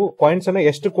ಅಂದ್ರೆ ನೀವು ಕಾಯಿನ್ಸ್ ಅನ್ನ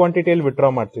ಎಷ್ಟು ಕ್ವಾಂಟಿಟಿಯಲ್ಲಿ ವಿಡ್ರಾ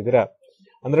ಮಾಡ್ತಿದ್ದೀರಾ,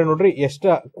 ಅಂದ್ರೆ ನೋಡ್ರಿ ಎಷ್ಟು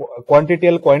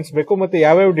ಕ್ವಾಂಟಿಟಿಯಲ್ಲಿ ಕಾಯಿನ್ಸ್ ಬೇಕು ಮತ್ತೆ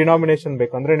ಯಾವ್ಯಾವ ಡಿನಾಮಿನೇಷನ್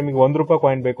ಬೇಕು, ಅಂದ್ರೆ ನಿಮಗೆ ₹1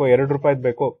 ಕಾಯಿನ್ ಬೇಕು, ₹2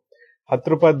 ಬೇಕು,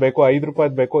 ₹10 ಬೇಕು, ₹5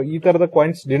 ಬೇಕು, ಈ ತರದ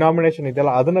ಕಾಯಿನ್ಸ್ ಡಿನಾಮಿನೇಷನ್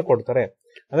ಇದೆಯಲ್ಲ ಅದನ್ನ ಕೊಡ್ತಾರೆ.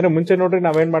 ಅಂದ್ರೆ ಮುಂಚೆ ನೋಡ್ರಿ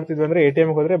ನಾವೇನ್ ಮಾಡ್ತಿದ್ವಿ ಅಂದ್ರೆ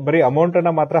ATM ಹೋದ್ರೆ ಬರೀ ಅಮೌಂಟ್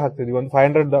ಅನ್ನ ಮಾತ್ರ ಹಾಕ್ತಿದ್ವಿ. ಒಂದು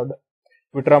 500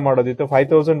 ವಿಡ್ರಾ ಮಾಡೋದಿತ್ತು,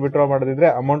 5000 ವಿಡ್ರಾ ಮಾಡೋದಿದ್ರೆ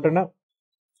ಅಮೌಂಟ್ ಅನ್ನ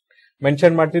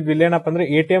ಮೆನ್ಷನ್ ಮಾಡ್ತಿದ್ವಿ. ಇಲ್ಲಿ ಏನಪ್ಪ ಅಂದ್ರೆ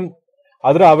ATM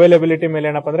ಅದರ ಅವೈಲಬಿಲಿಟಿ ಮೇಲೆ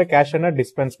ಏನಪ್ಪ ಅಂದ್ರೆ ಕ್ಯಾಶ್ ಅನ್ನ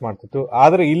ಡಿಸ್ಪೆನ್ಸ್ ಮಾಡ್ತಿತ್ತು.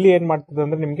 ಆದ್ರೆ ಇಲ್ಲಿ ಏನ್ ಮಾಡ್ತಿದ್ರು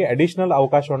ಅಂದ್ರೆ ನಿಮ್ಗೆ ಅಡಿಷನಲ್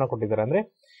ಅವಕಾಶವನ್ನ ಕೊಟ್ಟಿದ್ದಾರೆ. ಅಂದ್ರೆ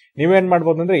ನೀವೇನ್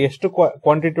ಮಾಡ್ಬೋದು ಅಂದ್ರೆ ಎಷ್ಟು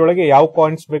ಕ್ವಾಂಟಿಟಿ ಒಳಗೆ ಯಾವ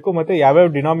ಕಾಯಿನ್ಸ್ ಬೇಕು ಮತ್ತೆ ಯಾವ್ಯಾವ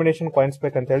ಡಿನಾಮಿನೇಷನ್ ಕಾಯಿನ್ಸ್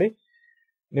ಬೇಕಂತ ಹೇಳಿ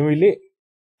ನೀವು ಇಲ್ಲಿ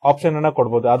ಆಪ್ಷನ್ ಅನ್ನ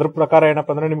ಕೊಡಬಹುದು. ಅದ್ರ ಪ್ರಕಾರ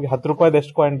ಏನಪ್ಪ ಅಂದ್ರೆ ನಿಮ್ಗೆ ₹10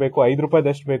 ಎಷ್ಟು ಕಾಯಿನ್ ಬೇಕು, ₹5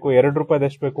 ಎಷ್ಟು ಬೇಕು, ₹2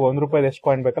 ಎಷ್ಟು ಬೇಕು, ₹1 ಎಷ್ಟು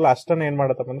ಕಾಯಿನ್ ಬೇಕಲ್ಲ ಅಷ್ಟನ್ನ ಏನ್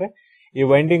ಮಾಡತ್ತಪ್ಪ ಅಂದ್ರೆ ಈ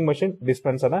ವೈಂಡಿಂಗ್ ಮಷಿನ್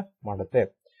ಡಿಸ್ಪೆನ್ಸ್ ಅನ್ನ ಮಾಡುತ್ತೆ.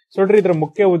 ಸೊ ನೋಡ್ರಿ ಇದ್ರ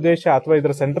ಮುಖ್ಯ ಉದ್ದೇಶ ಅಥವಾ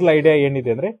ಇದ್ರ ಸೆಂಟ್ರಲ್ ಐಡಿಯಾ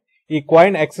ಏನಿದೆ ಅಂದ್ರೆ ಈ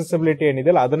ಕಾಯಿನ್ ಆಕ್ಸೆಸಿಬಿಲಿಟಿ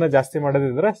ಏನಿದೆ ಅದನ್ನ ಜಾಸ್ತಿ ಮಾಡೋದು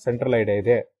ಇದರ ಸೆಂಟ್ರಲ್ ಐಡಿಯಾ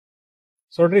ಇದೆ.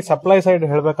 ಸೊ ನೋಡ್ರಿ ಸಪ್ಲೈ ಸೈಡ್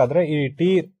ಹೇಳ್ಬೇಕಾದ್ರೆ ಈ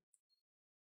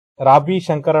ರಾಬಿ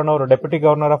ಶಂಕರನ್ ಅವರು deputy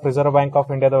governor of reserve bank of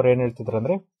ಇಂಡಿಯಾದವ್ರು ಏನ್ ಹೇಳ್ತಿದ್ರು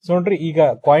ಅಂದ್ರೆ ಸೊ ನೋಡ್ರಿ ಈಗ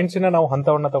ಕಾಯಿನ್ಸ್ ನಾವು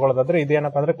ಹಂತವನ್ನ ತಗೊಳ್ಳೋದಾದ್ರೆ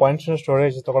ಇದೇನಪ್ಪ ಅಂದ್ರೆ ಕಾಯಿನ್ಸ್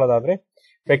ಸ್ಟೋರೇಜ್ ತಗೊಳ್ಳೋದಾದ್ರೆ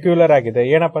ಪೆಕ್ಯುಲರ್ ಆಗಿದೆ.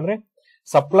 ಏನಪ್ಪ ಅಂದ್ರೆ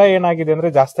ಸಪ್ಲೈ ಏನಾಗಿದೆ ಅಂದ್ರೆ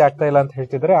ಜಾಸ್ತಿ ಆಗ್ತಾ ಇಲ್ಲ ಅಂತ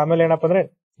ಹೇಳ್ತಿದ್ರೆ. ಆಮೇಲೆ ಏನಪ್ಪ ಅಂದ್ರೆ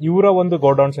ಇವರ ಒಂದು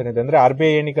ಗೋಡೌನ್ಸ್ ಏನಿದೆ ಅಂದ್ರೆ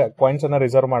RBI ಏನೀಗ ಕಾಯಿನ್ಸ್ ಅನ್ನ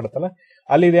ರಿಸರ್ವ್ ಮಾಡುತ್ತಲ್ಲ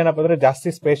ಅಲ್ಲಿ ಇದೇನಪ್ಪ ಅಂದ್ರೆ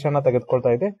ಜಾಸ್ತಿ ಸ್ಪೇಸ್ ಅನ್ನ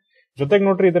ತೆಗೆದುಕೊಳ್ತಾ ಇದೆ. ಜೊತೆಗೆ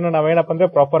ನೋಡ್ರಿ ಇದನ್ನ ನಾವೇನಪ್ಪ ಅಂದ್ರೆ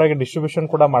ಪ್ರಾಪರ್ ಆಗಿ ಡಿಸ್ಟ್ರಿಬ್ಯೂಷನ್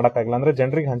ಕೂಡ ಮಾಡಕ್ಕಾಗಿಲ್ಲ, ಅಂದ್ರೆ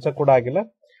ಜನರಿಗೆ ಹಂಚಕ್ ಕೂಡ ಆಗಿಲ್ಲ.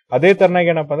 ಅದೇ ತರನಾಗಿ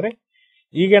ಏನಪ್ಪ ಅಂದ್ರೆ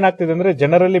ಈಗ ಏನಾಗ್ತಿದೆ ಅಂದ್ರೆ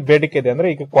ಜನರಲ್ಲಿ ಬೇಡಿಕೆ ಇದೆ, ಅಂದ್ರೆ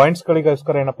ಈಗ ಕಾಯಿನ್ಸ್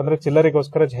ಗಳಿಗೋಸ್ಕರ ಏನಪ್ಪ ಅಂದ್ರೆ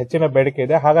ಚಿಲ್ಲರಿಗೋಸ್ಕರ ಹೆಚ್ಚಿನ ಬೇಡಿಕೆ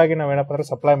ಇದೆ, ಹಾಗಾಗಿ ನಾವೇನಪ್ಪ ಅಂದ್ರೆ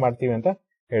ಸಪ್ಲೈ ಮಾಡ್ತೀವಿ ಅಂತ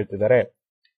ಹೇಳ್ತಿದ್ದಾರೆ.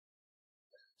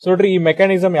 ಸೊ ನೋಡ್ರಿ ಈ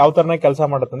ಮೆಕ್ಯಾನಿಸಮ್ ಯಾವ ತರನಾಗಿ ಕೆಲಸ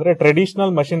ಮಾಡುತ್ತೆ ಅಂದ್ರೆ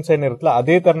ಟ್ರೆಡಿಷನಲ್ ಮಷಿನ್ಸ್ ಏನಿರುತ್ತಲ್ಲ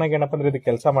ಅದೇ ತರನಾಗಿ ಏನಪ್ಪ ಅಂದ್ರೆ ಇದು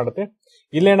ಕೆಲಸ ಮಾಡುತ್ತೆ.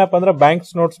 ಇಲ್ಲೇನಪ್ಪ ಅಂದ್ರೆ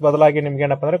ಬ್ಯಾಂಕ್ಸ್ ನೋಟ್ಸ್ ಬದಲಾಗಿ ನಿಮ್ಗೆ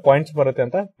ಏನಪ್ಪ ಅಂದ್ರೆ ಕಾಯಿನ್ಸ್ ಬರುತ್ತೆ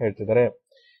ಅಂತ ಹೇಳ್ತಿದ್ದಾರೆ.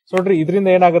 ಸೊ ನೋಡ್ರಿ ಇದರಿಂದ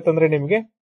ಏನಾಗುತ್ತೆ ಅಂದ್ರೆ ನಿಮ್ಗೆ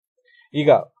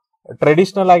ಈಗ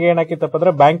ಟ್ರೆಡಿಷನಲ್ ಆಗಿ ಏನಾಗಿತ್ತಪ್ಪ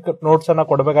ಅಂದ್ರೆ ಬ್ಯಾಂಕ್ ನೋಟ್ಸ್ ಅನ್ನ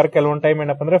ಕೊಡಬೇಕಾದ್ರೆ ಕೆಲವೊಂದ್ ಟೈಮ್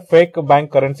ಏನಪ್ಪ ಅಂದ್ರೆ ಫೇಕ್ ಬ್ಯಾಂಕ್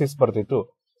ಕರೆನ್ಸೀಸ್ ಬರ್ತಿತ್ತು.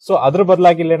 ಸೊ ಅದ್ರ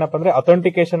ಬದಲಾಗಿ ಇಲ್ಲಿ ಏನಪ್ಪ ಅಂದ್ರೆ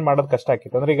ಅಥೆಂಟಿಕೇಶನ್ ಮಾಡೋದು ಕಷ್ಟ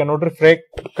ಆಗಿತ್ತು. ಅಂದ್ರೆ ಈಗ ನೋಡ್ರಿ ಫೇಕ್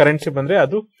ಕರೆನ್ಸಿ ಬಂದ್ರೆ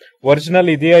ಅದು ಒರಿಜಿನಲ್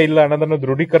ಇದೆಯಾ ಇಲ್ಲ ಅನ್ನೋದನ್ನ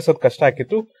ದೃಢೀಕರಿಸೋದು ಕಷ್ಟ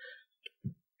ಆಗಿತ್ತು.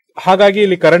 ಹಾಗಾಗಿ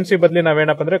ಇಲ್ಲಿ ಕರೆನ್ಸಿ ಬದಲಿ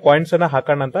ನಾವೇನಪ್ಪ ಅಂದ್ರೆ ಕಾಯಿನ್ಸ್ ಅನ್ನ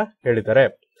ಹಾಕೋಣ ಅಂತ ಹೇಳಿದ್ದಾರೆ.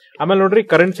 ಆಮೇಲೆ ನೋಡ್ರಿ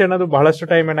ಕರೆನ್ಸಿ ಅನ್ನೋದು ಬಹಳಷ್ಟು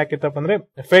ಟೈಮ್ ಏನಾಕಿತ್ತಪ್ಪ ಅಂದ್ರೆ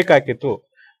ಫೇಕ್ ಆಗಿತ್ತು.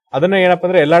 ಅದನ್ನ ಏನಪ್ಪ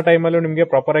ಅಂದ್ರೆ ಎಲ್ಲಾ ಟೈಮಲ್ಲೂ ನಿಮ್ಗೆ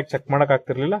ಪ್ರಾಪರ್ ಆಗಿ ಚೆಕ್ ಮಾಡಕ್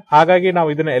ಆಗ್ತಿರ್ಲಿಲ್ಲ. ಹಾಗಾಗಿ ನಾವು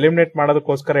ಇದನ್ನ ಎಲಿಮಿನೇಟ್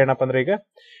ಮಾಡೋದಕ್ಕೋಸ್ಕರ ಏನಪ್ಪ ಅಂದ್ರೆ ಈಗ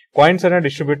ಕಾಯಿನ್ಸ್ ಅನ್ನ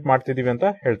ಡಿಸ್ಟ್ರಿಬ್ಯೂಟ್ ಮಾಡ್ತಿದೀವಿ ಅಂತ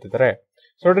ಹೇಳ್ತಿದ್ದಾರೆ.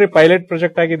 ಸೊ ನೋಡ್ರಿ ಪೈಲಟ್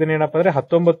ಪ್ರಾಜೆಕ್ಟ್ ಆಗಿ ಇದನ್ನ ಏನಪ್ಪ ಅಂದ್ರೆ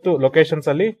 19 ಲೊಕೇಶನ್ಸ್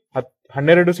ಅಲ್ಲಿ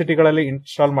 12 ಸಿಟಿಗಳಲ್ಲಿ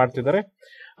ಇನ್ಸ್ಟಾಲ್ ಮಾಡ್ತಿದ್ದಾರೆ.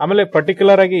 ಆಮೇಲೆ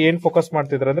ಪರ್ಟಿಕ್ಯುಲರ್ ಆಗಿ ಏನ್ ಫೋಕಸ್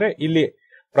ಮಾಡ್ತಿದ್ದಾರೆ ಅಂದ್ರೆ ಇಲ್ಲಿ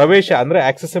ಪ್ರವೇಶ ಅಂದ್ರೆ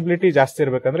ಆಕ್ಸೆಸಿಬಿಲಿಟಿ ಜಾಸ್ತಿ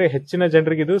ಇರಬೇಕಂದ್ರೆ ಹೆಚ್ಚಿನ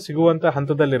ಜನರಿಗೆ ಇದು ಸಿಗುವಂತ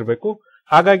ಹಂತದಲ್ಲಿ ಇರಬೇಕು.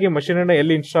 ಹಾಗಾಗಿ ಮಷೀನ್ ಅನ್ನ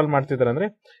ಎಲ್ಲಿ ಇನ್ಸ್ಟಾಲ್ ಮಾಡ್ತಿದ್ದಾರೆ ಅಂದ್ರೆ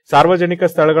ಸಾರ್ವಜನಿಕ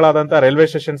ಸ್ಥಳಗಳಾದಂತಹ ರೈಲ್ವೆ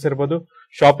ಸ್ಟೇಷನ್ಸ್ ಇರ್ಬೋದು,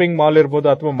 ಶಾಪಿಂಗ್ ಮಾಲ್ ಇರ್ಬೋದು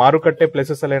ಅಥವಾ ಮಾರುಕಟ್ಟೆ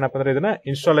ಪ್ಲೇಸಸ್ ಅಲ್ಲಿ ಏನಪ್ಪ ಅಂದ್ರೆ ಇದನ್ನ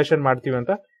ಇನ್ಸ್ಟಾಲೇಷನ್ ಮಾಡ್ತೀವಿ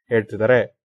ಅಂತ ಹೇಳ್ತಿದ್ದಾರೆ.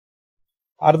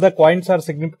 ಅರ್ಧ coins are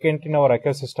significant in our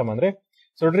ecosystem ಅಂದ್ರೆ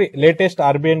ಸೊ ನೋಡ್ರಿ ಲೇಟೆಸ್ಟ್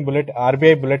RBI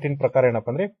ಬುಲೆಟಿನ್ ಪ್ರಕಾರ ಏನಪ್ಪ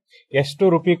ಅಂದ್ರೆ ಎಷ್ಟು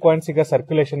ರುಪಿ ಕಾಯಿನ್ಸ್ ಈಗ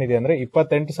ಸರ್ಕ್ಯುಲೇಷನ್ ಇದೆ ಅಂದ್ರೆ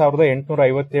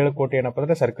 28,857 ಕೋಟಿ ಏನಪ್ಪ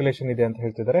ಅಂದ್ರೆ ಸರ್ಕ್ಯುಲೇಷನ್ ಇದೆ ಅಂತ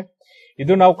ಹೇಳ್ತಿದ್ದಾರೆ.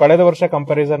 ಇದು ನಾವು ಕಳೆದ ವರ್ಷ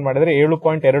ಕಂಪ್ಯಾರಿಸನ್ ಮಾಡಿದ್ರೆ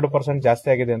 7.2% ಜಾಸ್ತಿ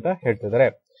ಆಗಿದೆ ಅಂತ ಹೇಳ್ತಿದ್ದಾರೆ.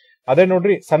 ಅದೇ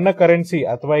ನೋಡ್ರಿ ಸಣ್ಣ ಕರೆನ್ಸಿ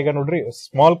ಅಥವಾ ಈಗ ನೋಡ್ರಿ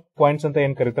ಸ್ಮಾಲ್ ಕಾಯಿನ್ಸ್ ಅಂತ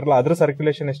ಏನ್ ಕರೀತಾರಲ್ಲ ಅದ್ರ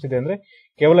ಸರ್ಕ್ಯುಲೇಷನ್ ಎಷ್ಟಿದೆ ಅಂದ್ರೆ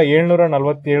ಕೇವಲ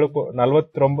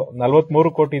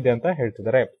 743 ಕೋಟಿ ಇದೆ ಅಂತ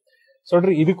ಹೇಳ್ತಿದ್ದಾರೆ. ಸೊ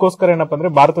ನೋಡ್ರಿ ಇದಕ್ಕೋಸ್ಕರ ಏನಪ್ಪ ಅಂದ್ರೆ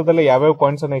ಭಾರತದಲ್ಲಿ ಯಾವ್ಯಾವ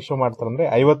ಕಾಯಿನ್ಸ್ ಅನ್ನ ಇಶ್ಯೂ ಮಾಡ್ತಾರೆ ಅಂದ್ರೆ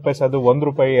 50 ಪೈಸದು,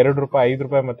 ₹1, ₹2,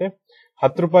 ₹5 ಮತ್ತೆ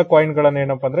 ₹10 ಕಾಯಿನ್ ಗಳನ್ನ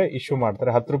ಏನಪ್ಪ ಅಂದ್ರೆ ಇಶ್ಯೂ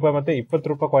ಮಾಡ್ತಾರೆ. ₹10 ಮತ್ತೆ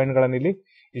 ₹20 ಕಾಯಿನ್ ಗಳನ್ನ ಇಲ್ಲಿ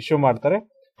ಇಶ್ಯೂ ಮಾಡ್ತಾರೆ.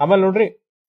 ಆಮೇಲೆ ನೋಡ್ರಿ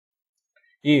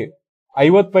ಈ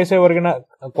 50 ಪೈಸೆವರೆಗಿನ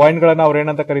ಕಾಯಿನ್ ಗಳನ್ನ ಅವ್ರ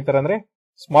ಏನಂತ ಕರೀತಾರೆ ಅಂದ್ರೆ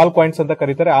ಸ್ಮಾಲ್ ಕಾಯಿನ್ಸ್ ಅಂತ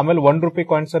ಕರೀತಾರೆ. ಆಮೇಲೆ ₹1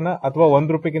 ಕಾಯಿನ್ಸ್ ಅನ್ನ ಅಥವಾ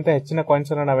 ₹1 ಹೆಚ್ಚಿನ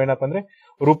ಕಾಯಿನ್ಸ್ ಅನ್ನ ನಾವೇನಪ್ಪ ಅಂದ್ರೆ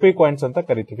ರುಪಿ ಕಾಯಿನ್ಸ್ ಅಂತ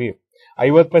ಕರಿತೀವಿ.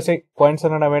 50 ಪೈಸೆ ಕಾಯಿನ್ಸ್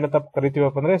ಅನ್ನ ನಾವೇನಂತ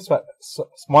ಕರಿತೀವಪ್ಪ ಅಂದ್ರೆ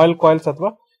ಸ್ಮಾಲ್ ಕಾಯಿನ್ಸ್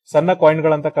ಅಥವಾ ಸಣ್ಣ ಕಾಯಿನ್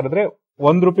ಗಳಂತ ಕರೆದ್ರೆ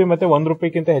 ₹1 ಮತ್ತೆ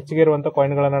 ₹1 ಹೆಚ್ಚಿಗೆ ಇರುವಂತ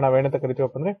ಕಾಯಿನ್ ಗಳನ್ನ ನಾವೇನಂತ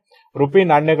ಕರಿತೀವಪ್ಪ ಅಂದ್ರೆ ರುಪಿ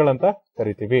ನಾಣ್ಯಗಳಂತ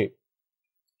ಕರಿತೀವಿ.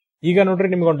 ಈಗ ನೋಡ್ರಿ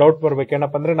ನಿಮ್ಗೊಂದು ಡೌಟ್ ಬರ್ಬೇಕು,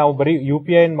 ಏನಪ್ಪ ಅಂದ್ರೆ ನಾವು ಬರೀ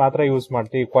UPI ಮಾತ್ರ ಯೂಸ್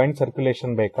ಮಾಡ್ತೀವಿ, ಕಾಯಿನ್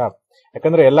ಸರ್ಕ್ಯುಲೇಷನ್ ಬೇಕಾ?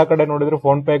 ಯಾಕಂದ್ರೆ ಎಲ್ಲಾ ಕಡೆ ನೋಡಿದ್ರೆ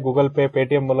phone pay, Google pay,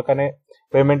 Paytm ಮೂಲಕನೇ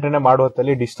ಪೇಮೆಂಟ್ ಅನ್ನೇ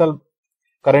ಮಾಡುವತ್ತಲ್ಲಿ ಡಿಜಿಟಲ್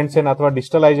ಕರೆನ್ಸಿನ ಅಥವಾ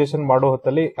ಡಿಜಿಟಲೈಸೇಷನ್ ಮಾಡೋ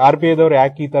ಹೊತ್ತಲ್ಲಿ RBI ದವರು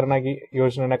ಯಾಕೆ ಈ ತರನಾಗಿ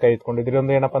ಯೋಜನೆನ ಕೈ ಇಟ್ಕೊಂಡಿದ್ರು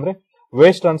ಒಂದು ಏನಪ್ಪಾ ಅಂದ್ರೆ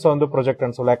ವೇಸ್ಟ್ ಅನ್ಸೋ ಒಂದು ಪ್ರಾಜೆಕ್ಟ್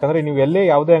ಅನ್ಸೋಲ್ಲ. ಯಾಕಂದ್ರೆ ನೀವು ಎಲ್ಲೇ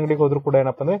ಯಾವುದೇ ಅಂಗಡಿಗೆ ಹೋದ್ರು ಕೂಡ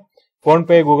ಏನಪ್ಪಾ ಅಂದ್ರೆ ಫೋನ್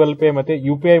ಪೇ, ಗೂಗಲ್ ಪೇ ಮತ್ತೆ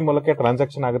UPI ಮೂಲಕ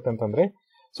ಟ್ರಾನ್ಸಾಕ್ಷನ್ ಆಗುತ್ತೆ ಅಂತಂದ್ರೆ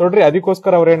ಸೊ ನೋಡ್ರಿ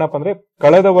ಅದಕ್ಕೋಸ್ಕರ ಅವ್ರ ಏನಪ್ಪಾ ಅಂದ್ರೆ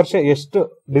ಕಳೆದ ವರ್ಷ ಎಷ್ಟು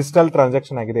ಡಿಜಿಟಲ್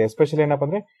ಟ್ರಾನ್ಸಾಕ್ಷನ್ ಆಗಿದೆ, ಎಸ್ಪೆಷಲಿ ಏನಪ್ಪಾ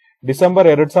ಅಂದ್ರೆ ಡಿಸೆಂಬರ್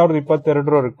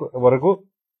 2022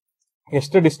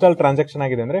 ಎಷ್ಟು ಡಿಜಿಟಲ್ ಟ್ರಾನ್ಸಾಕ್ಷನ್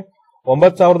ಆಗಿದೆ ಅಂದ್ರೆ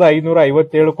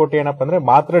 9,557 ಕೋಟಿ ಏನಪ್ಪಾ ಅಂದ್ರೆ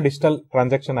ಮಾತ್ರ ಡಿಜಿಟಲ್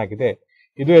ಟ್ರಾನ್ಸಾಕ್ಷನ್ ಆಗಿದೆ.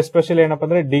 ಇದು ಎಸ್ಪೆಷಲಿ ಏನಪ್ಪಾ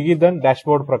ಅಂದ್ರೆ ಡಿಗಿದನ್ ಡ್ಯಾಶ್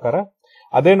ಬೋರ್ಡ್ ಪ್ರಕಾರ.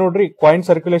 ಅದೇ ನೋಡ್ರಿ ಕಾಯಿನ್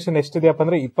ಸರ್ಕ್ಯುಲೇಷನ್ ಎಷ್ಟಿದೆಯಪ್ಪ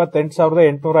ಅಂದ್ರೆ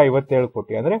 28,857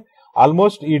 ಕೋಟಿ. ಅಂದ್ರೆ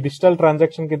ಆಲ್ಮೋಸ್ಟ್ ಈ ಡಿಜಿಟಲ್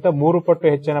ಟ್ರಾನ್ಸಾಕ್ಷನ್ ಗಿಂತ 3 ಪಟ್ಟು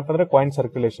ಹೆಚ್ಚೇನಪ್ಪ ಅಂದ್ರೆ ಕಾಯಿನ್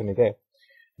ಸರ್ಕ್ಯುಲೇಷನ್ ಇದೆ.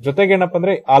 ಜೊತೆಗೆ ಏನಪ್ಪಾ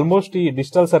ಅಂದ್ರೆ ಆಲ್ಮೋಸ್ಟ್ ಈ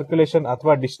ಡಿಜಿಟಲ್ ಸರ್ಕ್ಯುಲೇಷನ್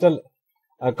ಅಥವಾ ಡಿಜಿಟಲ್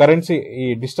ಕರೆನ್ಸಿ, ಈ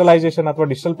ಡಿಜಿಟಲೈಸೇಷನ್ ಅಥವಾ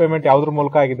ಡಿಜಿಟಲ್ ಪೇಮೆಂಟ್ ಯಾವ್ದ್ರ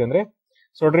ಮೂಲಕ ಆಗಿದೆ ಅಂದ್ರೆ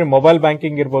ಸೊ ನೋಡ್ರಿ ಮೊಬೈಲ್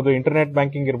ಬ್ಯಾಂಕಿಂಗ್ ಇರ್ಬೋದು, ಇಂಟರ್ನೆಟ್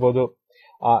ಬ್ಯಾಂಕಿಂಗ್ ಇರ್ಬೋದು,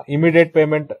 ಇಮಿಡಿಯೇಟ್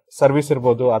ಪೇಮೆಂಟ್ ಸರ್ವಿಸ್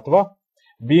ಇರ್ಬೋದು, ಅಥವಾ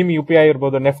ಭೀಮ್ UPI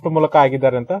ಇರ್ಬೋದು, ನೆಫ್ಟ್ ಮೂಲಕ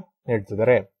ಆಗಿದ್ದಾರೆ ಅಂತ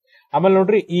ಹೇಳ್ತಿದ್ದಾರೆ. ಆಮೇಲೆ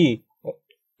ನೋಡ್ರಿ ಈ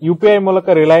UPI ಮೂಲಕ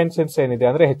ರಿಲಯನ್ಸ್ ಏನಿದೆ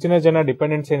ಅಂದ್ರೆ ಹೆಚ್ಚಿನ ಜನ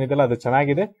ಡಿಪೆಂಡೆನ್ಸ್ ಏನಿದೆಲ್ಲ ಅದು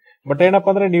ಚೆನ್ನಾಗಿದೆ. ಬಟ್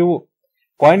ಏನಪ್ಪಾ ಅಂದ್ರೆ ನೀವು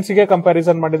ಕಾಯಿನ್ಸ್ ಗೆ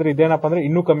ಕಂಪ್ಯಾರಿಸನ್ ಮಾಡಿದ್ರೆ ಇದೇನಪ್ಪ ಅಂದ್ರೆ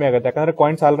ಇನ್ನೂ ಕಮ್ಮಿ ಆಗುತ್ತೆ. ಯಾಕಂದ್ರೆ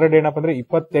ಕಾಯಿನ್ಸ್ ಆಲ್ರೆಡಿ ಏನಪ್ಪಾ ಅಂದ್ರೆ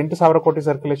 28,000 ಕೋಟಿ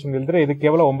ಸರ್ಕ್ಯುಲೇಷನ್ ಇಲ್ದ್ರೆ ಇದು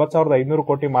ಕೇವಲ 9,500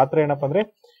 ಕೋಟಿ ಮಾತ್ರ ಏನಪ್ಪಾ ಅಂದ್ರೆ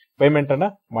ಪೇಮೆಂಟ್ ಅನ್ನ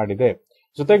ಮಾಡಿದೆ.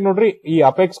 ಜೊತೆಗೆ ನೋಡ್ರಿ ಈ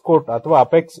ಅಪೆಕ್ಸ್ ಕೋರ್ಟ್ ಅಥವಾ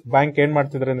ಅಪೆಕ್ಸ್ ಬ್ಯಾಂಕ್ ಏನ್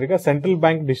ಮಾಡ್ತಿದ್ರೆ ಅಂದ್ರೆ ಈಗ ಸೆಂಟ್ರಲ್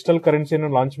ಬ್ಯಾಂಕ್ ಡಿಜಿಟಲ್ ಕರೆನ್ಸಿಯನ್ನು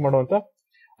ಲಾಂಚ್ ಮಾಡುವಂತ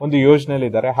ಒಂದು ಯೋಜನೆಯಲ್ಲಿ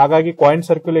ಇದ್ದಾರೆ. ಹಾಗಾಗಿ ಕಾಯಿನ್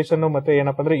ಸರ್ಕ್ಯುಲೇಷನ್ ಮತ್ತೆ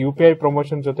ಏನಪ್ಪಾ ಅಂದ್ರೆ UPI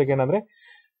ಪ್ರಮೋಷನ್ ಜೊತೆಗೆ ಏನಂದ್ರೆ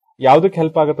ಯಾವ್ದಕ್ಕೆ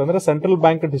ಹೆಲ್ಪ್ ಆಗುತ್ತೆ ಅಂದ್ರೆ central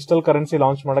bank digital currency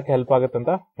launch ಮಾಡಕ್ಕೆ ಹೆಲ್ಪ್ ಆಗುತ್ತೆ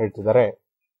ಅಂತ ಹೇಳ್ತಿದ್ದಾರೆ.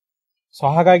 ಸೊ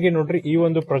ಹಾಗಾಗಿ ನೋಡ್ರಿ ಈ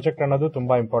ಒಂದು ಪ್ರಾಜೆಕ್ಟ್ ಅನ್ನೋದು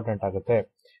ತುಂಬಾ ಇಂಪಾರ್ಟೆಂಟ್ ಆಗುತ್ತೆ.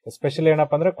 ಎಸ್ಪೆಷಲಿ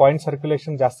ಏನಪ್ಪಾ ಅಂದ್ರೆ ಕಾಯಿನ್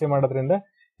ಸರ್ಕ್ಯುಲೇಷನ್ ಜಾಸ್ತಿ ಮಾಡೋದ್ರಿಂದ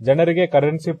ಜನರಿಗೆ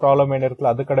ಕರೆನ್ಸಿ ಪ್ರಾಬ್ಲಮ್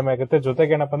ಏನಿರುತ್ತಲ್ಲ ಅದು ಕಡಿಮೆ ಆಗುತ್ತೆ.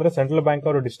 ಜೊತೆಗೆ ಏನಪ್ಪಾ ಅಂದ್ರೆ ಸೆಂಟ್ರಲ್ ಬ್ಯಾಂಕ್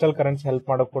ಅವರು ಡಿಜಿಟಲ್ ಕರೆನ್ಸಿ ಹೆಲ್ಪ್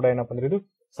ಮಾಡೋಕೆ ಕೂಡ ಏನಪ್ಪಾ ಅಂದ್ರೆ ಇದು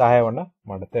ಸಹಾಯವನ್ನ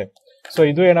ಮಾಡುತ್ತೆ. ಸೊ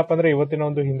ಇದು ಏನಪ್ಪಾ ಅಂದ್ರೆ ಇವತ್ತಿನ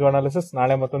ಒಂದು ಹಿಂದೂ ಅನಾಲಿಸಿಸ್.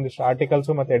 ನಾಳೆ ಮತ್ತೊಂದಿಷ್ಟು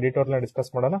ಆರ್ಟಿಕಲ್ಸ್ ಮತ್ತೆ ಎಡಿಟೋರಿಯಲ್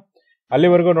ಡಿಸ್ಕಸ್ ಮಾಡೋಣ.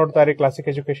 ಅಲ್ಲಿವರೆಗೂ ನೋಡ್ತಾ ಇರಿ classic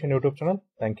education YouTube channel.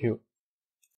 Thank you.